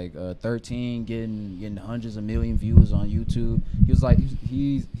 13, getting hundreds of million views on YouTube. He was like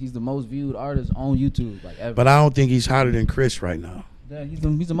he's the most viewed artist on YouTube like ever. But I don't think he's hotter than Chris right now. Yeah, he's the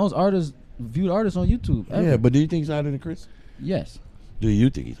most viewed artist on YouTube ever. Yeah, but do you think he's hotter than Chris? Yes. Do you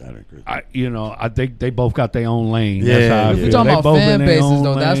think he's hotter than Chris? I think they both got their own lane. Yeah, That's how I yeah. feel. We're talking They about both in fan their bases own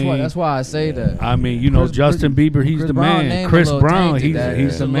though. lane. That's why I say that. I mean, you know, Justin Bieber, he's Chris the Brown man. name a Chris little Brown, tainted that. he's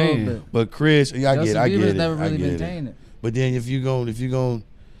It's the a little man. bit. But Chris, yeah, I get Justin it. Bieber's I never really get been it. tainted. But then if you're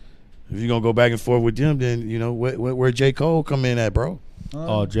gonna go back and forth with them, then you know where J. Cole come in at, bro?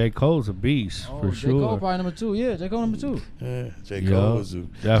 Oh, J. Cole's a beast for J. sure. Cole probably number 2. Yeah, J. Cole number 2. Yeah, J. Yeah, Cole was. I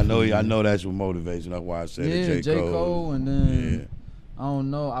definitely. know that's what motivates. That's why I said Yeah, it. J. Cole and then I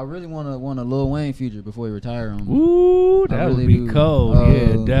don't know. I really want a Lil Wayne feature before he retire him. Ooh, that would be cold.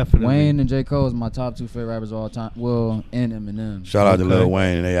 Yeah, definitely. Wayne and J. Cole is my top 2 favorite rappers of all time. Well, and Eminem. Shout out to Lil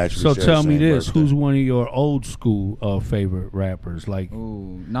Wayne, and they actually. So share tell the me same this: birthday. who's one of your old school favorite rappers? Like,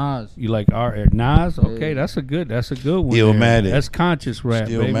 Ooh, Nas. you like Nas? Okay, Yeah. that's a good one. Stillmatic. There. That's conscious rap,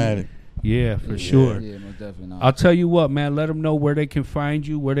 baby. Stillmatic. Yeah, for sure. Yeah, most definitely not. I'll tell you what, man. Let them know where they can find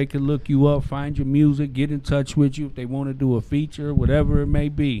you, where they can look you up, find your music, get in touch with you if they want to do a feature, whatever it may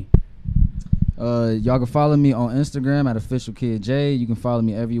be. Y'all can follow me on Instagram at Official Kid J. You can follow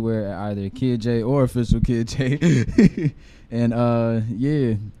me everywhere at either Kid J or Official Kid J. And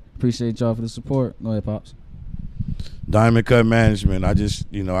yeah, appreciate y'all for the support. Go ahead, Pops. Diamond Cut Management. I just,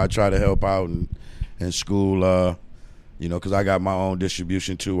 I try to help out in school, because I got my own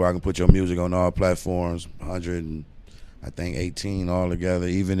distribution too, where I can put your music on all platforms, 118 altogether,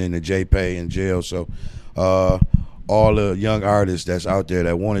 even in the JPay in jail. So all the young artists that's out there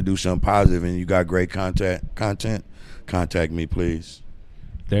that want to do something positive and you got great content, contact me, please.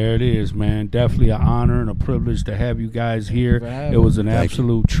 There it is, man. Definitely an honor and a privilege to have you guys here. It was an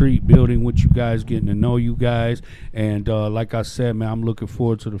absolute treat building with you guys, getting to know you guys. And like I said, man, I'm looking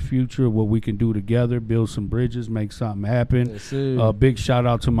forward to the future, what we can do together, build some bridges, make something happen. Yes, Big shout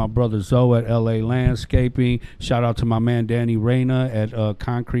out to my brother Zoe at LA Landscaping. Shout out to my man Danny Reyna at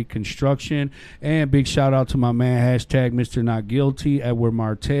Concrete Construction. And big shout out to my man #Mr. Not Guilty, Edward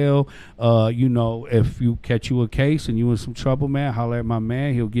Martell. If you catch you a case and you in some trouble, man, holler at my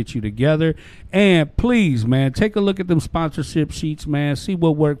man. He'll get you together. And please, man, take a look at them sponsorship sheets, man. See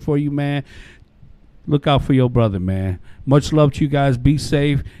what worked for you, man. Look out for your brother, man. Much love to you guys. Be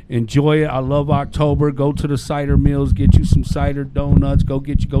safe. Enjoy it. I love October. Go to the cider mills. Get you some cider donuts. Go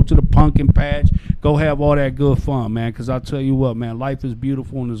to the pumpkin patch. Go have all that good fun, man. Because I'll tell you what, man. Life is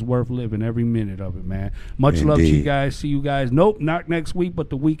beautiful and it's worth living every minute of it, man. Much love to you guys. See you guys. Nope, not next week, but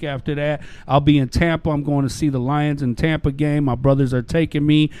the week after that. I'll be in Tampa. I'm going to see the Lions in Tampa game. My brothers are taking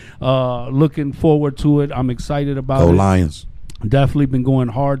me. Looking forward to it. I'm excited about it. Go Lions. Definitely been going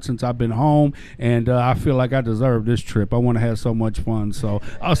hard since I've been home, and I feel like I deserve this trip. I want to have so much fun. So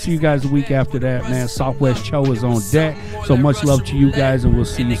I'll see you guys the week after that, man. Southwest Cho is on deck. So much love to you guys, and we'll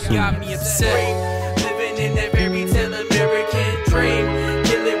see you soon.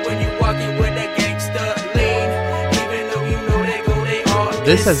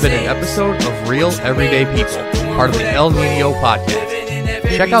 This has been an episode of Real Everyday People, part of the El Nino Podcast.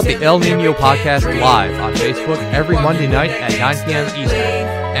 Check out the El Nino Podcast live on Facebook every Monday night at 9 p.m. Eastern.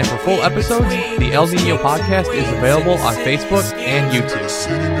 And for full episodes, the El Nino Podcast is available on Facebook and YouTube.